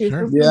college. She was Sure.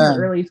 supposed to be in Yeah.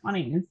 her early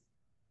 20s.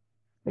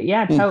 But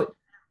yeah, Hmm. tote.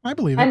 I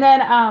believe it. And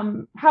then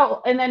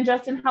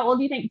Justin, how old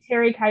do you think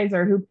Terry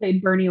Kaiser, who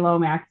played Bernie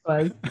Lomax,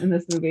 was in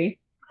this movie?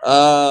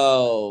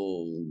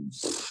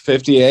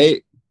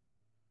 58.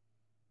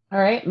 All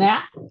right,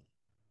 Matt.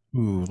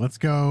 Ooh, let's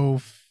go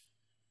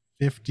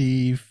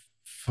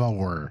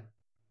 54.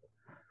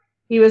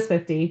 He was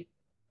 50.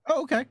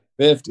 Oh, okay.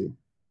 50.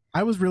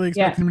 I was really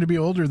expecting him to be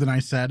older than I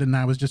said, and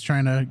I was just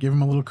trying to give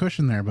him a little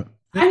cushion there. But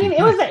 50, I mean,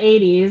 it was the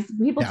 80s.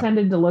 People Yeah.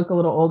 tended to look a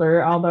little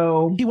older,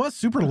 although he was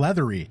super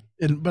leathery,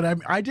 but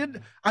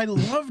I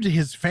loved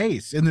his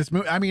face in this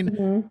movie. I mean,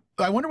 Mhm.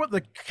 I wonder what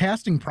the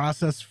casting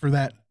process for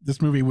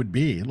this movie would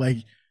be.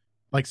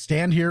 Like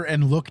stand here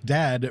and look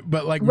dead,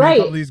 but like Right.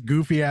 make all these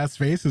goofy ass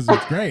faces.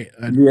 It's great.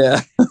 I Yeah.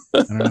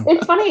 don't know.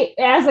 it's funny.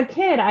 As a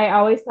kid, I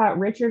always thought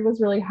Richard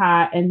was really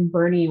hot and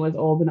Bernie was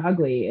old and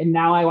ugly. And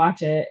now I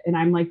watch it and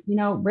I'm like,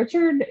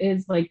 Richard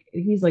is like,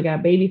 he's like a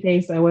baby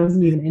face. I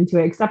wasn't even into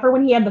it, except for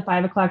when he had the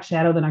 5 o'clock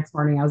shadow the next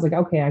morning. I was like,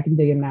 okay, I can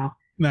dig him now.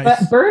 Nice.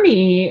 But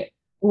Bernie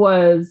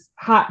was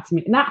hot to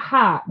me. Not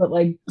hot, but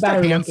like Just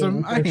better a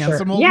handsome looking, for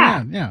sure. old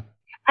Yeah. man. Yeah.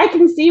 I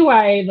can see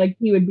why like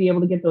he would be able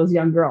to get those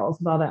young girls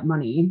with all that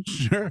money.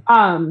 Sure.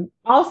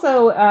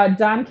 Also,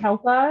 Don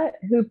Kelpa,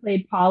 who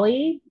played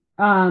Polly,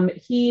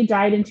 he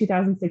died in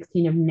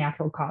 2016 of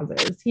natural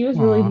causes. He was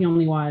really Aw. the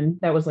only one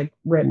that was like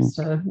rips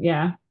to,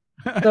 yeah.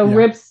 So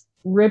Yeah.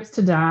 rips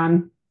to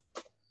Don.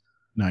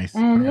 Nice.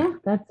 And All right. yeah,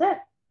 that's it.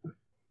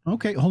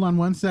 Okay, hold on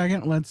one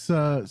second. Let's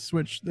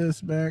switch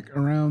this back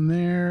around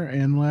there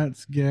and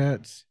let's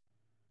get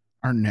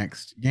our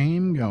next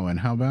game going.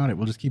 How about it?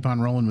 We'll just keep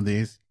on rolling with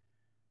these.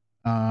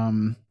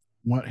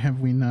 What have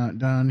we not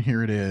done?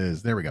 Here it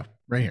is. There we go.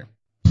 Right here.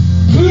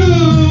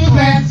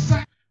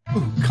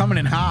 Ooh, coming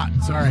in hot.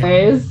 Sorry.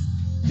 Guys.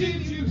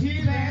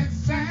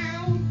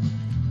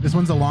 This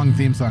one's a long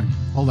theme song.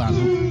 Hold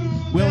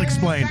on. We'll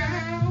explain.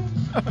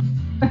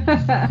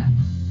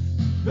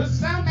 The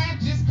sound that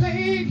just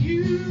played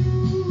you.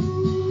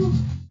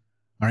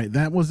 All right,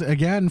 that was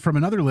again from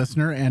another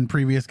listener and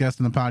previous guest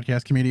in the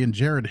podcast, comedian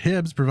Jared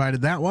Hibbs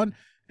provided that one.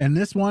 And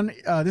this one,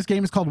 this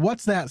game is called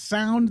What's That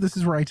Sound? This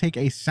is where I take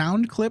a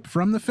sound clip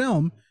from the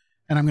film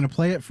and I'm going to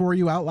play it for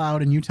you out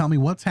loud and you tell me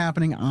what's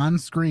happening on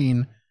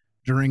screen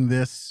during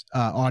this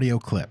audio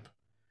clip.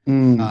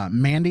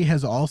 Mandy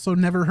has also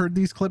never heard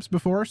these clips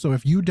before. So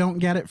if you don't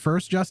get it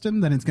first, Justin,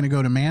 then it's going to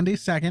go to Mandy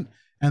second.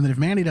 And then if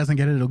Mandy doesn't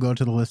get it, it'll go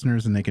to the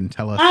listeners and they can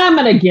tell us. I'm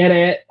going to get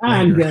it.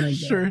 I'm going to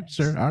get it.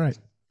 Sure. All right.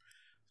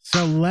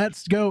 So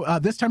let's go.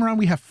 This time around,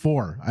 we have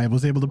 4. I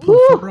was able to pull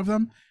 4 of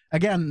them.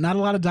 Again, not a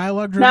lot of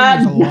dialogue driven.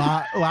 There's a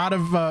lot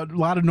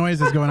of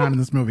noises going on in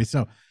this movie.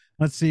 So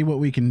let's see what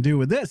we can do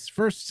with this.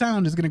 First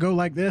sound is going to go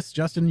like this.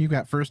 Justin, you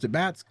got first at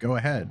bats. Go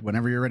ahead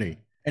whenever you're ready.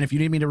 And if you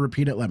need me to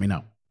repeat it, let me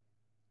know.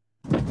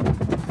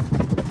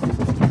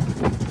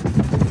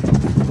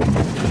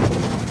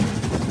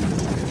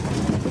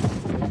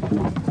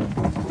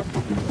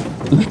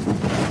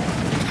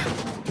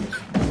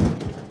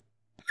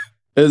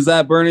 Is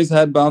that Bernie's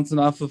head bouncing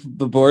off of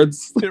the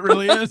boards? It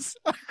really is.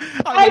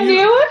 I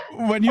knew it.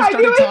 When you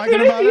started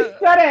talking about it.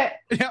 Said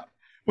it. Yeah.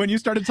 When you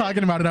started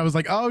talking about it, I was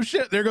like, oh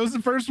shit, there goes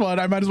the first one.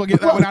 I might as well get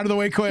that one out of the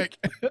way quick.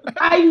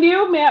 I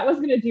knew Matt was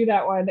going to do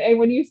that one. And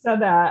when you said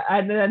that,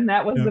 and then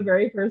that was the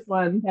very first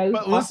one.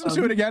 But listen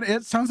to it again.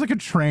 It sounds like a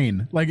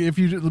train. Like if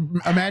you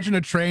imagine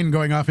a train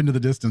going off into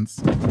the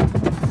distance.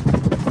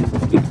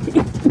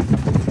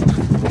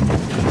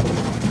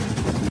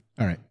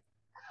 All right.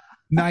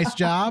 Nice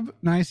job.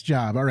 Nice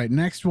job. All right.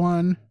 Next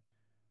one.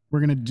 We're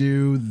going to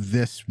do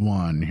this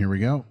one. Here we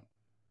go.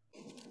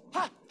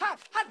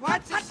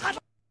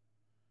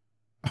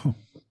 Oh.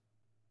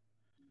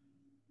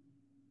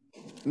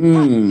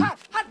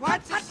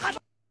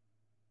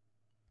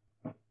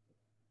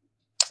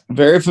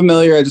 Very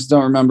familiar. I just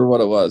don't remember what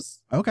it was.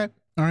 Okay.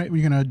 All right.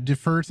 We're going to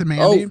defer to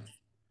Mandy. Oh,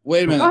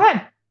 wait a minute. Go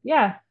ahead.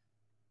 Yeah.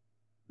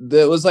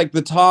 It was like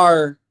the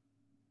tar.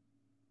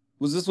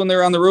 Was this when they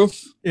were on the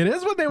roof? It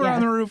is when they were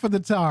on the roof of the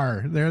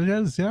tar. There it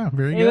is. Yeah,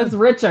 very good. It was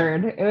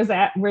Richard. It was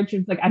at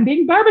Richard's like, I'm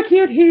being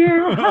barbecued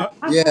here.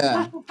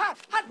 Yeah.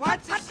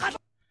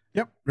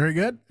 Yep. Very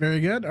good.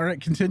 Very good. All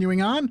right.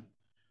 Continuing on.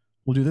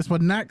 We'll do this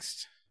one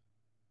next.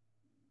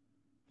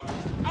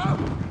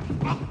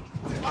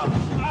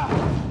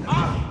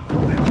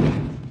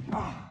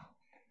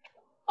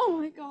 Oh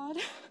my God.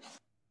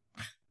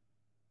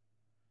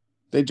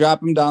 They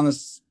drop him down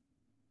the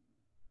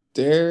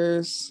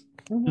stairs.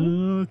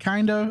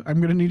 Kinda.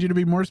 I'm gonna need you to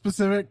be more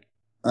specific.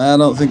 I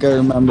don't think I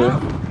remember.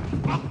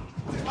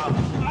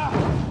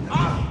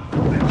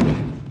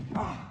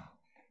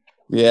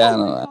 Yeah, I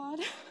know that. All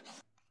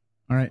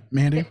right,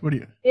 Mandy, what do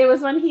you? It was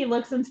when he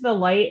looks into the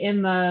light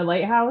in the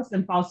lighthouse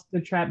and falls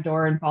through the trap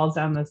door and falls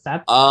down the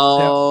steps.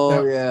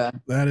 Oh, yeah.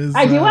 That is.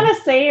 I do want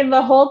to say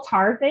the whole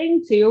tar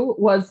thing too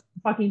was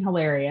fucking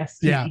hilarious.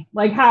 Yeah.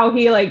 Like how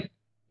he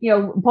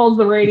pulls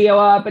the radio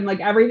up and like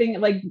everything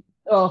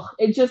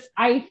it just,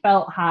 I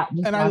felt hot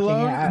just and I watching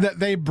love it. that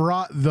they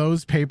brought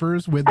those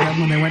papers with them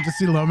when they went to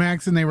see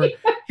Lomax, and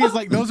he's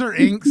like, those are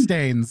ink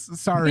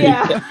stains. Sorry.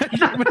 Yeah.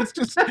 But it's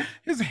just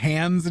his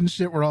hands and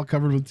shit were all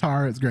covered with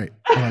tar. It's great.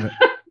 I love it.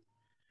 All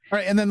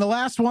right. And then the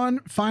last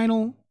one,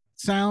 final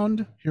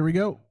sound. Here we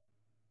go.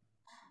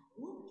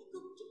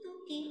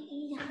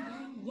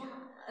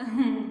 Ow!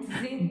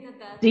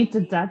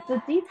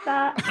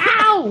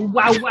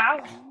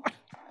 Wow!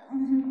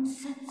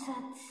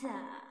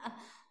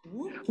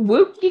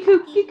 Wookie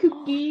cookie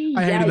cookie.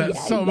 I hated that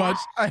so much.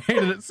 I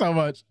hated it so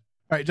much.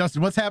 All right,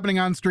 Justin, what's happening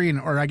on screen?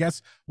 Or I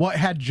guess what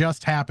had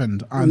just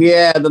happened on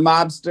the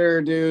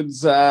mobster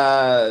dude's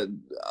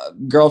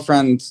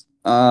girlfriend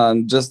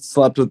just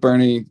slept with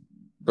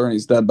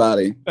Bernie's dead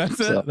body. That's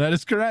it. That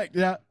is correct.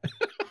 Yeah.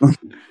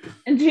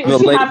 And she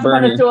hops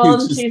on a stool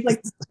and she's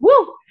like,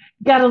 woo,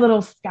 got a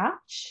little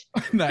scotch.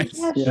 Nice.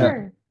 Yeah,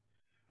 sure.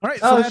 All right,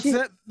 so that's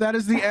it. That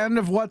is the end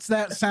of What's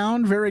That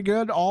Sound? Very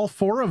good. All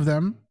 4 of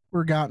them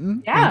were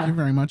gotten. Yeah. Thank you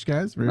very much,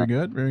 guys. Very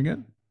good. Very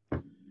good.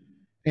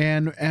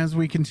 And as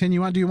we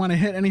continue on, do you want to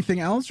hit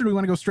anything else, or do we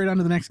want to go straight on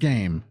to the next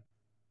game?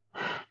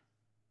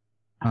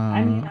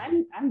 I mean,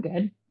 I'm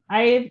good.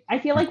 I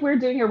feel like we're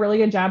doing a really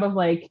good job of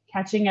like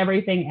catching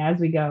everything as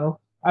we go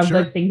of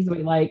the things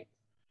we like.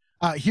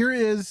 Here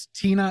is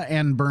Tina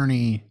and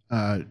Bernie.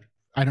 I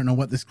don't know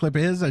what this clip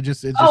is. It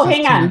just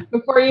hang on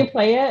before you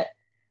play it.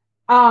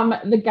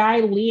 The guy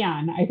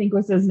Leon, I think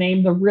was his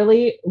name, the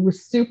really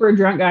super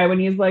drunk guy when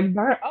he's like,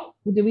 oh,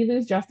 did we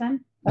lose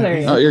Justin? Oh, there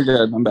you go. Oh, you're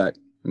good. I'm back.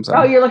 I'm sorry.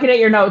 Oh, you're looking at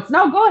your notes.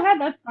 No, go ahead.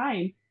 That's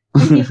fine.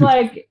 When he's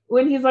like,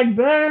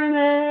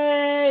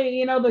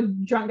 Bernie, the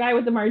drunk guy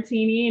with the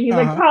martini, and he's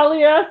like,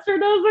 polyester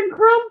doesn't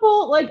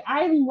crumple. Like,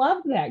 I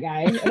loved that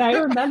guy. And I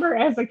remember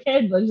as a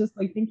kid, was just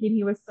like thinking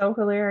he was so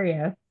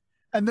hilarious.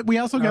 And we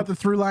also got the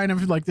through line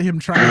of like him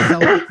trying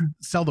to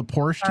sell the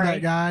Porsche to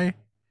that guy.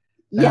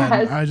 Yes.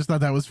 And I just thought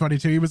that was funny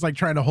too. He was like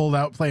trying to hold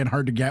out, playing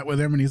hard to get with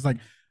him, and he's like,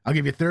 I'll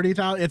give you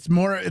 30,000. It's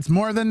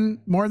more than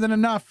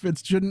enough.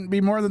 It shouldn't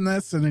be more than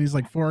this. And then he's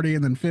like 40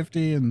 and then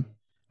 50, and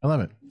I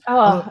love it.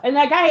 Oh, and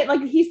that guy,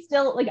 like, he's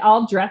still like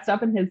all dressed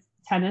up in his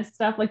tennis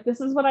stuff. Like, this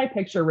is what I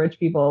picture rich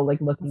people like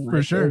looking like.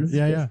 For sure.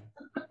 Yeah.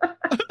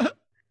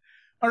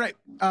 All right.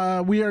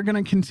 We are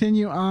going to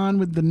continue on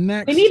with the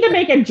next. We need to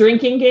make a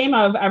drinking game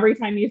of every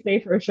time you say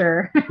for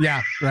sure.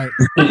 Yeah, right.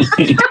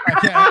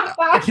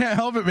 I can't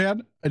help it,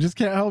 man. I just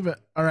can't help it.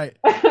 All right.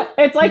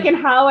 It's like in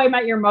How I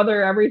Met Your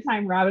Mother every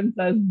time Robin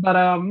says, but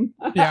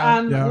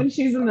yeah. when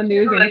she's in the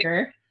news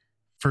anchor.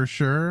 For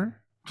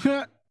sure.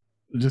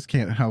 Just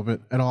can't help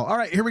it at all. All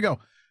right, here we go.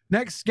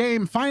 Next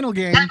game, final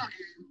game.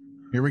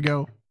 Here we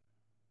go.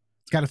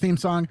 It's got a theme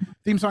song.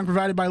 Theme song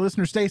provided by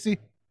listener Stacy.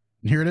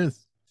 And here it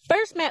is.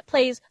 First, Matt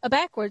plays a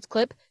backwards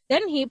clip,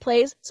 then he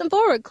plays some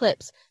forward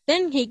clips.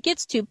 Then he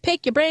gets to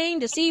pick your brain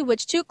to see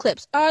which two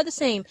clips are the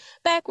same.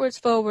 Backwards,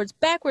 forwards,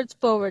 backwards,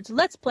 forwards.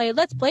 Let's play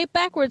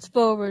backwards,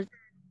 forwards.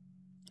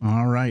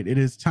 All right, it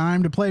is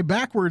time to play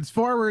backwards,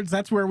 forwards.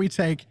 That's where we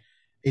take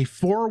a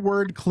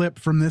 4-word clip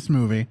from this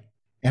movie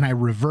and I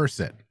reverse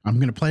it. I'm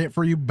going to play it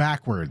for you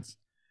backwards.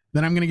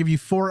 Then I'm going to give you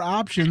 4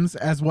 options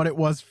as what it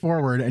was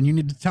forward, and you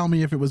need to tell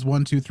me if it was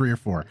 1, 2, 3, or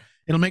 4.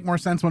 It'll make more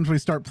sense once we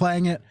start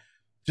playing it.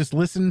 Just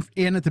listen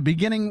in at the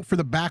beginning for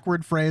the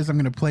backward phrase. I'm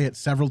going to play it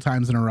several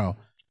times in a row.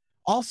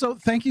 Also,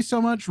 thank you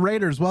so much,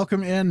 Raiders.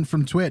 Welcome in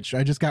from Twitch.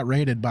 I just got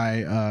raided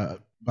by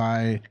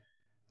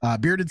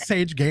Bearded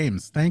Sage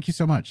Games. Thank you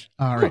so much.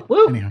 All right.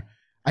 Anyhow,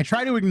 I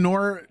try to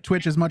ignore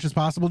Twitch as much as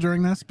possible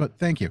during this, but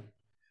thank you.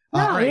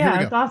 All right,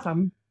 yeah, it's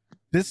awesome.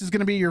 This is going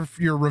to be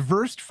your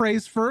reversed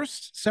phrase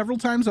first, several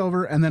times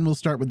over, and then we'll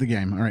start with the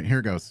game. All right, here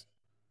it goes.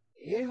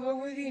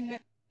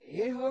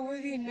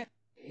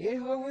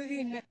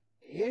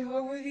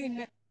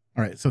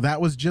 All right, so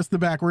that was just the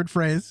backward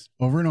phrase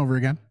over and over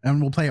again.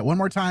 And we'll play it one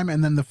more time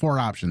and then the 4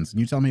 options. And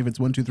you tell me if it's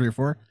 1, 2, 3, or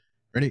 4.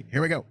 Ready?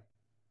 Here we go.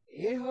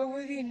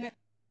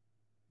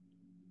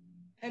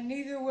 And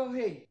neither will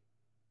he.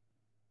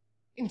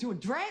 Into a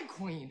drag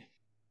queen.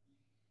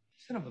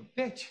 Son of a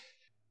bitch.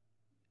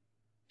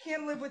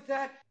 Can't live with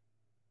that.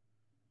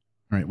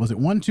 All right, was it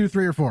 1, 2,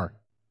 3, or 4?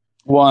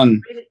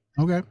 1.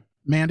 Okay.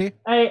 Mandy?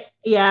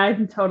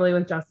 I'm totally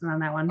with Justin on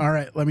that one. All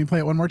right, let me play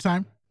it one more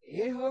time.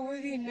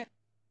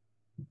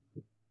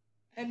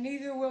 And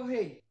neither will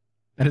he.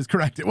 That is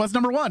correct. It was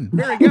number 1.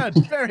 Very good.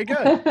 Very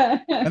good.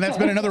 And that's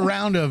been another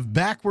round of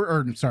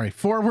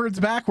forwards,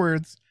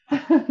 backwards.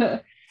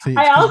 See,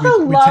 I also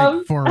we love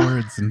take 4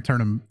 words and turn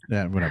them.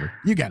 Yeah, whatever.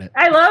 You get it.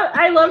 I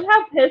love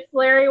how pissed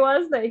Larry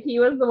was that he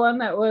was the one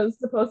that was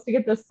supposed to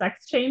get the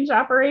sex change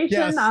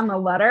operation on the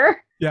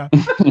letter. Yeah,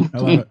 I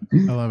love it.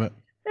 I love it.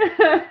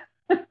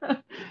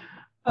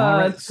 All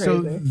right,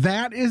 so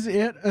that is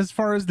it as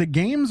far as the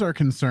games are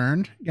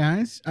concerned,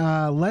 guys.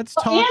 Let's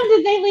talk.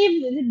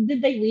 And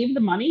did they leave the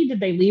money? Did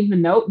they leave the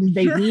note? Did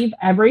they leave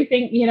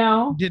everything? You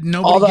know, did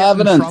nobody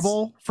get in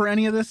trouble for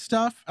any of this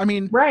stuff? I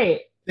mean,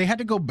 right. They had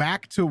to go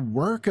back to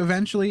work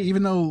eventually,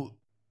 even though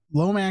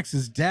Lomax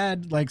is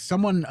dead. Like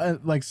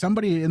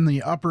somebody in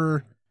the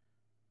upper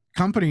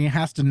company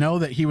has to know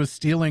that he was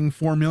stealing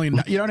 $4 million.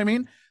 You know what I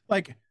mean?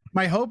 Like,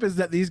 my hope is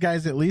that these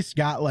guys at least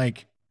got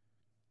like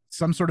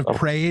some sort of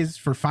praise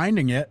for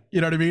finding it.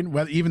 You know what I mean?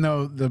 Well, even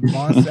though the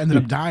boss ended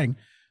up dying,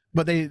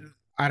 but I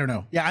don't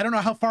know. Yeah, I don't know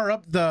how far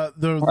up the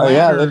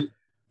ladder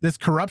this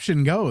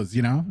corruption goes.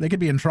 You know, they could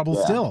be in trouble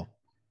still.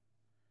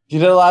 He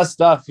did a lot of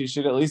stuff. He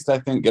should at least, I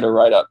think, get a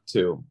write-up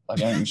too.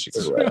 Like, I think he should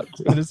get a write-up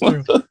too. That is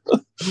true.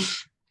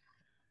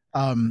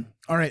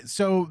 All right.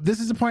 So this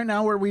is a point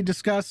now where we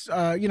discuss,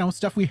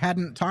 stuff we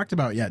hadn't talked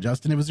about yet.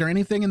 Justin, was there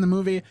anything in the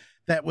movie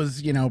that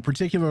was,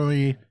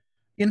 particularly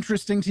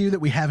interesting to you that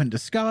we haven't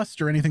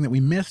discussed, or anything that we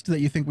missed that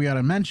you think we ought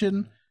to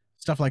mention?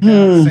 Stuff like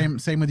that.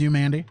 Same with you,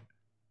 Mandy.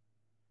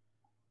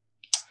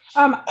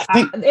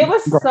 It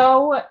was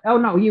so. Oh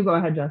no, you go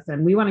ahead,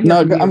 Justin. We want to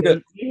hear from you. I'm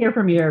good. We hear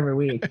from you every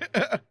week.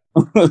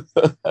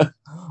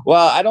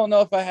 Well, I don't know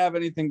if I have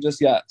anything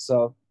just yet.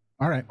 So,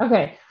 all right.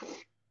 Okay.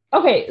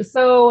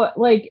 So,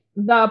 like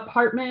the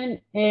apartment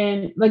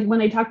and like when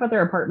they talk about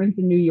their apartments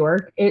in New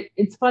York,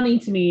 it's funny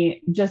to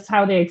me just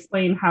how they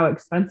explain how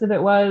expensive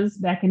it was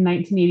back in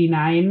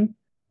 1989,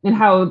 and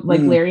how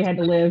like Larry had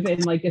to live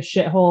in like a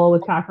shithole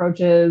with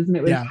cockroaches, and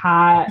it was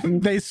hot.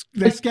 And they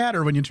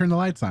scatter when you turn the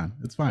lights on.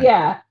 It's fine.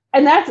 Yeah,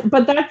 and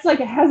that's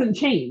like it hasn't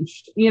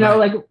changed.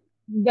 Like.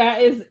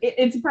 That is,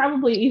 it's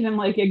probably even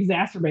like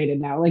exacerbated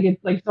now. Like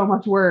it's like so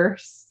much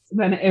worse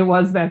than it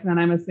was back then,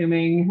 I'm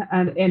assuming.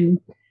 And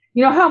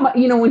you know how much,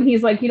 when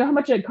he's like, how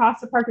much it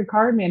costs to park a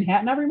car in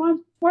Manhattan every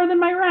month? More than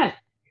my rent.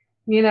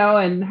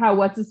 And how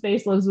what's his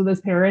face lives with his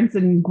parents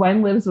and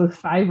Gwen lives with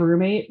 5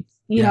 roommates.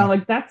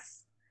 Like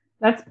that's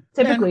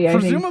typically, and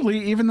presumably, I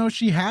think, even though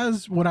she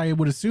has what I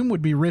would assume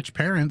would be rich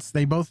parents,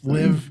 they both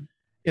live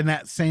in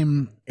that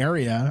same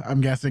area,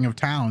 I'm guessing, of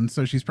town.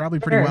 So she's probably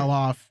pretty well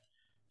off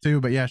too,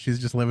 but yeah, she's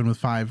just living with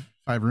five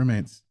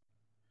roommates.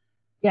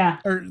 Yeah.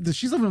 Or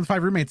she's living with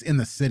 5 roommates in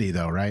the city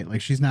though, right?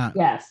 Like she's not.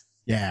 Yes.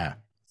 Yeah.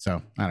 So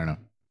I don't know.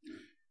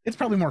 It's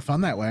probably more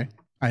fun that way,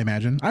 I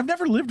imagine. I've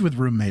never lived with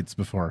roommates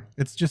before.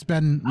 It's just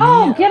been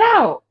me. Get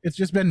out. It's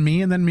just been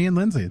me and then me and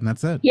Lindsay, and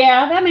that's it.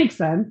 Yeah, that makes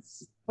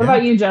sense. What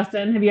about you,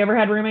 Justin? Have you ever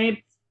had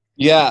roommates?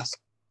 Yes.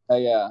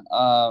 Yeah.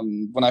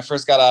 When I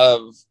first got out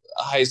of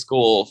high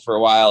school for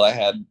a while, I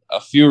had a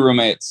few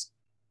roommates,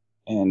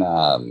 and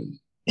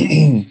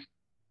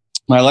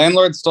My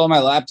landlord stole my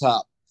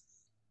laptop.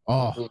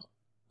 Oh.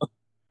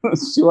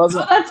 She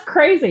wasn't. Oh, that's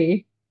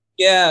crazy.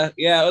 Yeah,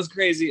 it was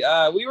crazy.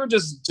 We were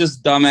just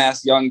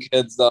dumbass young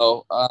kids,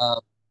 though.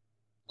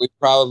 We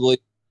probably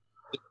did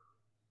the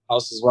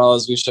house as well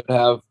as we should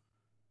have,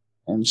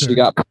 and she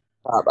got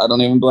top. I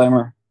don't even blame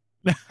her.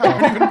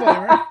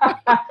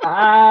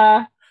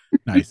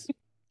 Nice.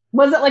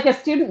 Was it like a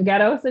student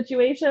ghetto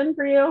situation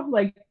for you?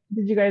 Like,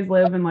 did you guys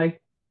live in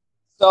like?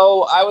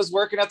 So I was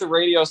working at the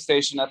radio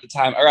station at the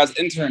time, or I was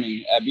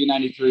interning at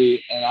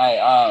B93, and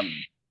I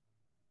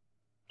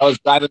was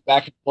driving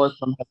back and forth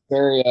from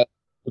Hesperia.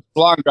 It's a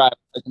long drive,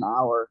 like an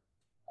hour.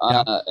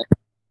 And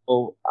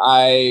so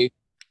I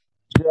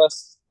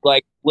just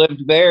like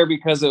lived there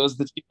because it was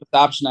the cheapest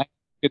option.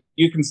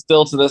 You can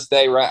still to this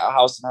day rent a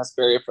house in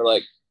Hesperia for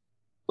like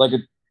a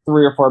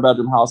 3 or 4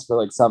 bedroom house for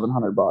like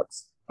 $700.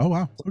 Oh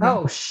wow! Okay.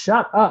 Oh,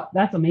 shut up!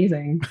 That's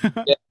amazing.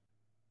 Yeah.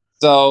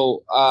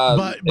 So,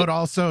 but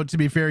also to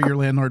be fair, your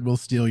landlord will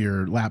steal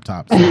your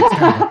laptop. So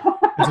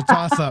it's a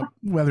toss up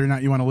whether or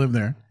not you want to live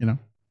there. You know.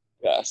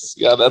 Yes.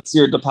 Yeah, that's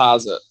your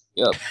deposit.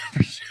 Yep.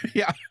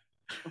 Yeah.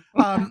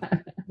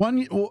 When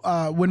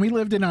we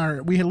lived in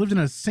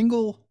a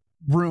single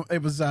room.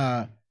 It was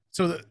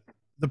so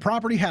the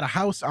property had a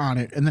house on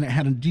it, and then it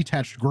had a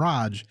detached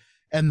garage,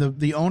 and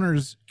the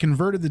owners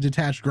converted the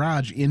detached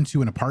garage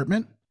into an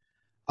apartment.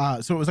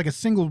 So it was like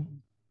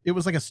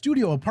a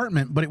studio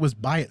apartment, but it was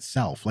by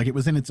itself. Like it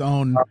was on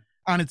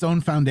its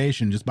own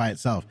foundation, just by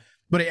itself.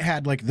 But it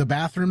had like the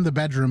bathroom, the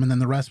bedroom, and then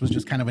the rest was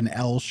just kind of an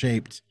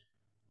L-shaped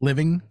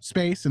living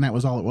space, and that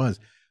was all it was.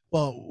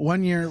 Well,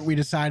 one year we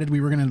decided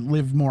we were going to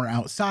live more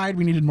outside.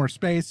 We needed more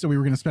space, so we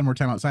were going to spend more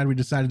time outside. We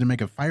decided to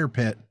make a fire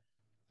pit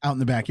out in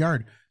the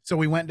backyard. So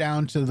we went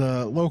down to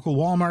the local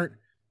Walmart,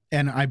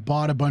 and I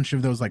bought a bunch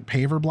of those like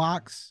paver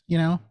blocks,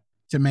 to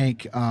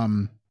make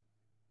a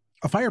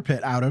fire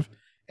pit out of.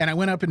 And I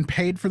went up and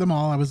paid for them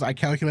all. I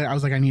calculated, I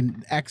was like, I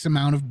need X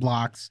amount of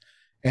blocks,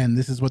 and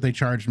this is what they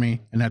charged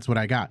me, and that's what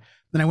I got.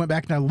 Then I went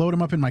back and I loaded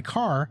them up in my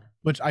car,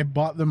 which I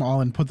bought them all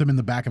and put them in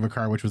the back of a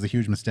car, which was a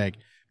huge mistake.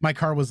 My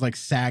car was like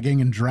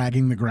sagging and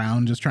dragging the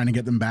ground, just trying to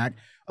get them back.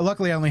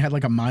 Luckily, I only had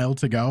like a mile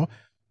to go.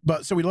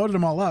 But so we loaded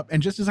them all up.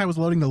 And just as I was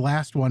loading the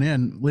last one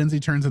in, Lindsay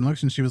turns and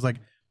looks, and she was like,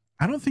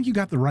 I don't think you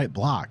got the right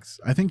blocks.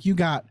 I think you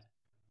got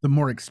the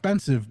more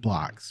expensive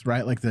blocks,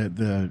 right? Like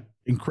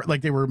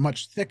like they were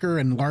much thicker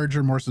and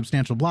larger, more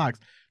substantial blocks.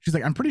 She's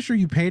like, I'm pretty sure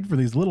you paid for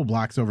these little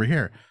blocks over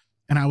here.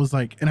 And I was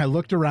like, and I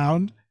looked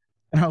around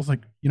and I was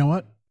like, you know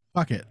what?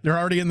 Fuck it. They're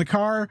already in the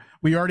car.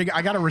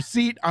 I got a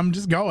receipt. I'm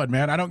just going,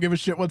 man. I don't give a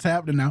shit what's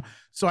happening now.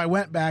 So I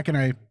went back and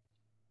I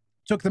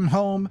took them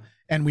home,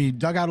 and we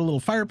dug out a little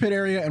fire pit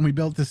area, and we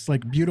built this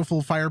like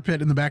beautiful fire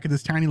pit in the back of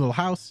this tiny little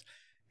house.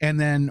 And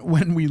then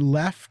when we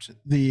left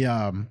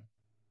the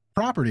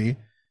property,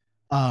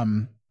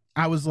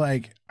 I was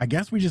like, I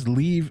guess we just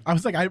leave. I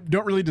was like, I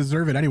don't really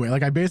deserve it anyway.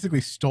 Like I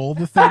basically stole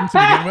the thing to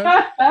begin with.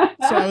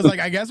 So I was like,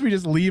 I guess we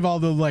just leave all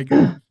the like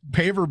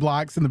paver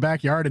blocks in the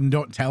backyard and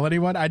don't tell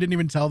anyone. I didn't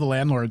even tell the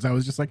landlords. I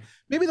was just like,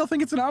 maybe they'll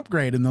think it's an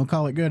upgrade and they'll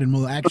call it good, and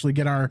we'll actually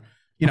get our,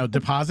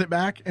 deposit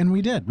back. And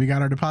we did. We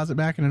got our deposit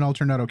back, and it all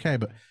turned out okay.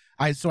 But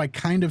I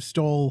kind of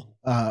stole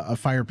a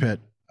fire pit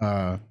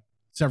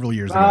several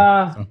years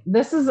ago. So.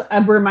 This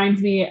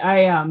reminds me,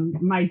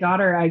 my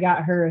daughter, I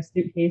got her a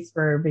suitcase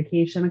for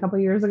vacation a couple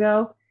of years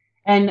ago,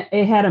 and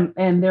it had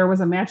and there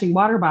was a matching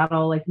water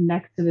bottle like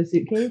next to the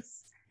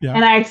suitcase. Yeah.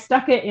 And I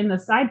stuck it in the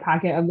side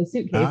pocket of the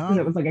suitcase because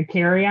it was like a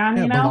carry-on,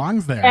 it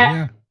belongs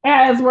there.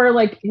 As we're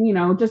like,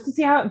 just to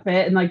see how it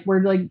fit. And like,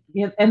 we're like,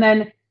 and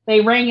then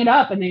they rang it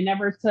up and they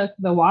never took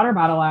the water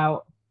bottle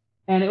out.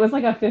 And it was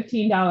like a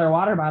 $15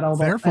 water bottle.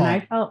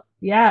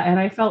 And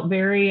I felt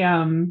very,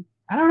 I don't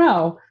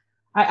know.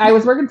 I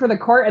was working for the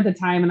court at the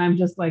time, and I'm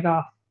just like,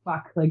 oh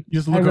fuck! Like, you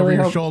just look over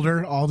your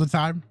shoulder all the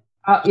time.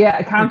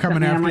 Yeah, constantly.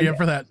 They're coming after you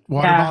for that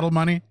water bottle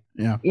money.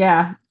 Yeah.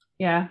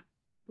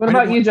 What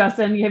about you,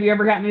 Justin? Have you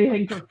ever gotten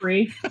anything for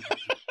free?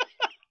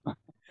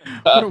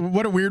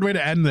 What a weird way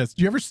to end this.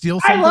 Do you ever steal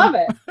something? I love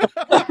it.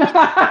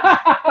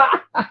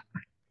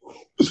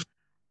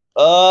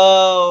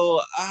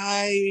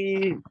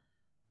 I'm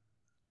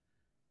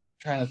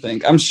trying to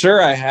think. I'm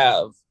sure I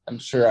have.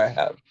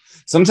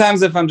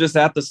 Sometimes if I'm just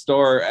at the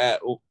store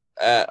at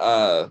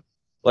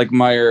like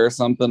Meijer or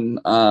something,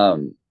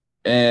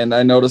 and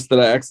I notice that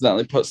I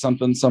accidentally put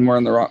something somewhere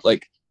in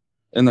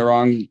the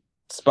wrong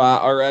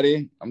spot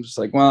already, I'm just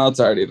like, well, it's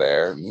already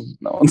there.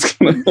 No one's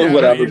gonna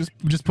whatever. You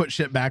just put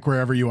shit back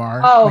wherever you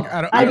are. Oh,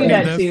 like, I do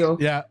that too.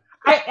 Yeah.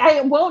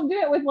 I won't do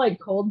it with like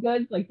cold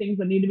goods, like things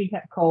that need to be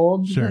kept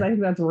cold, because I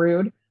think that's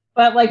rude.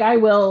 But like, I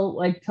will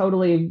like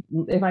totally,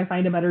 if I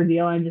find a better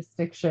deal, I just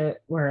stick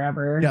shit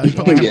wherever. Yeah, like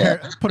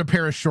put a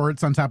pair of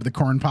shorts on top of the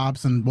corn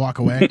pops and walk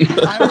away.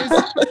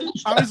 I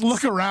always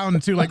look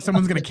around too, like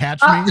someone's gonna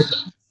catch me.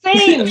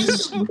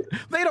 Same.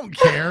 They don't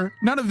care.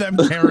 None of them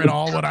care at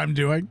all what I'm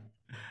doing.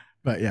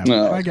 But yeah,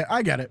 no. I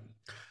get it.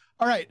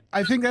 All right,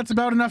 I think that's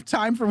about enough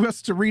time for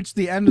us to reach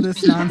the end of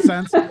this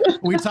nonsense.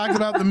 We talked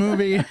about the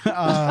movie.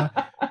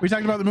 We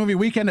talked about the movie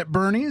Weekend at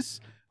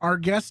Bernie's. Our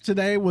guest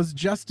today was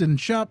Justin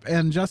Chupp,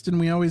 and Justin,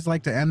 we always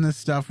like to end this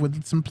stuff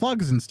with some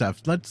plugs and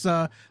stuff. Let's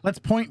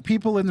point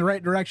people in the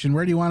right direction.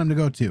 Where do you want them to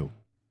go to?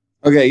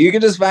 Okay, you can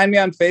just find me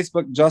on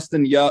Facebook,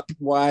 Justin Yupp,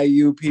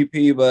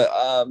 YUPP, but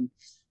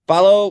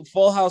follow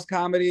Full House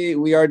Comedy.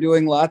 We are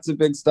doing lots of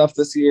big stuff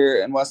this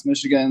year in West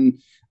Michigan.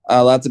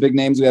 Lots of big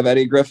names. We have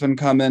Eddie Griffin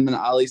coming and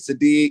Ali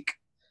Sadiq.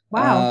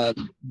 Wow.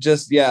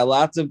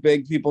 Lots of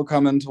big people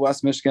coming to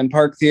West Michigan.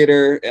 Park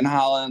Theater in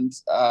Holland,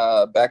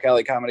 Back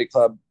Alley Comedy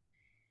Club.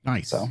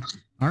 Nice. So,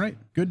 all right.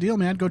 Good deal,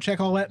 man. Go check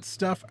all that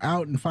stuff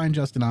out and find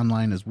Justin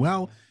online as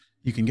well.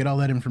 You can get all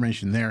that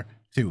information there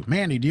too.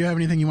 Mandy, do you have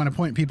anything you want to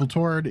point people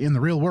toward in the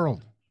real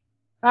world?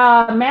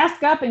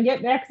 Mask up and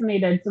get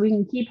vaccinated so we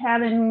can keep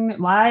having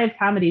live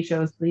comedy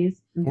shows,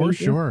 please. For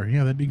sure.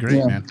 Yeah, that'd be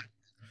great, man.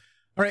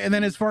 All right. And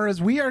then as far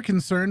as we are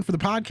concerned for the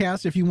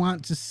podcast, if you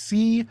want to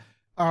see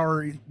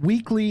our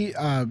weekly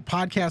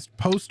podcast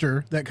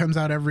poster that comes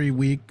out every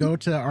week, go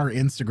to our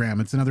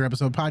Instagram. It's Another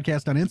Episode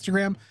Podcast on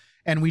Instagram.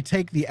 And we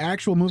take the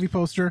actual movie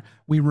poster,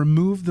 we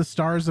remove the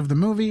stars of the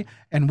movie,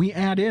 and we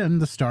add in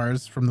the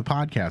stars from the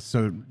podcast.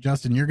 So,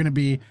 Justin, you're going to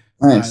be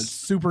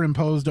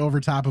superimposed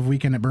over top of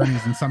Weekend at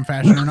Bernie's in some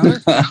fashion or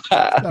another. So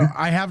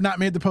I have not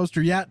made the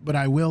poster yet, but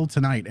I will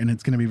tonight, and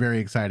it's going to be very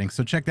exciting.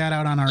 So check that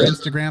out on our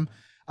Instagram.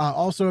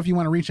 Also, if you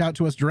want to reach out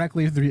to us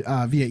directly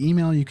via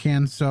email, you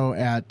can so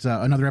at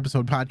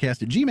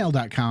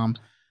anotherepisodepodcast@gmail.com.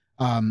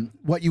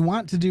 What you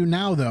want to do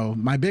now, though,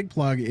 my big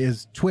plug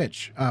is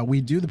Twitch.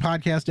 We do the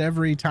podcast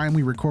every time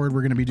we record.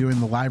 We're going to be doing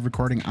the live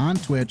recording on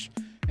Twitch,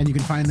 and you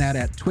can find that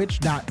at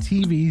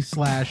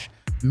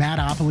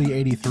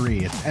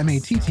twitch.tv/Mattopoly83. It's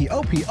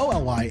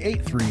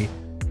MATTOPOLY83,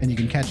 and you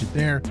can catch it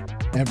there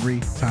every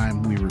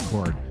time we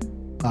record.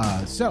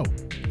 So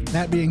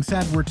that being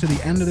said, we're to the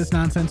end of this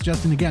nonsense.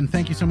 Justin, again,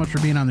 thank you so much for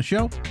being on the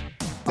show.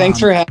 Thanks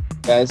for having me,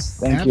 guys.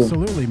 Thank you.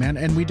 Absolutely, man.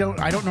 And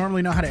I don't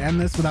normally know how to end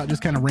this without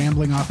just kind of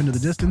rambling off into the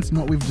distance. And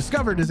what we've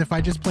discovered is if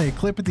I just play a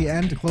clip at the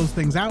end to close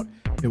things out,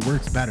 it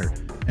works better.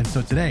 And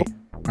so today,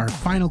 our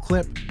final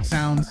clip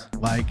sounds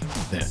like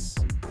this.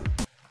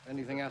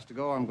 Anything has to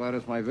go, I'm glad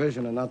it's my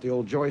vision and not the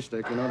old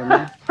joystick, you know what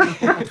I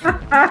mean?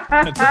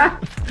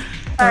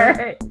 All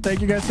right. Thank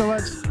you guys so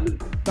much.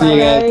 Bye,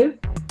 guys.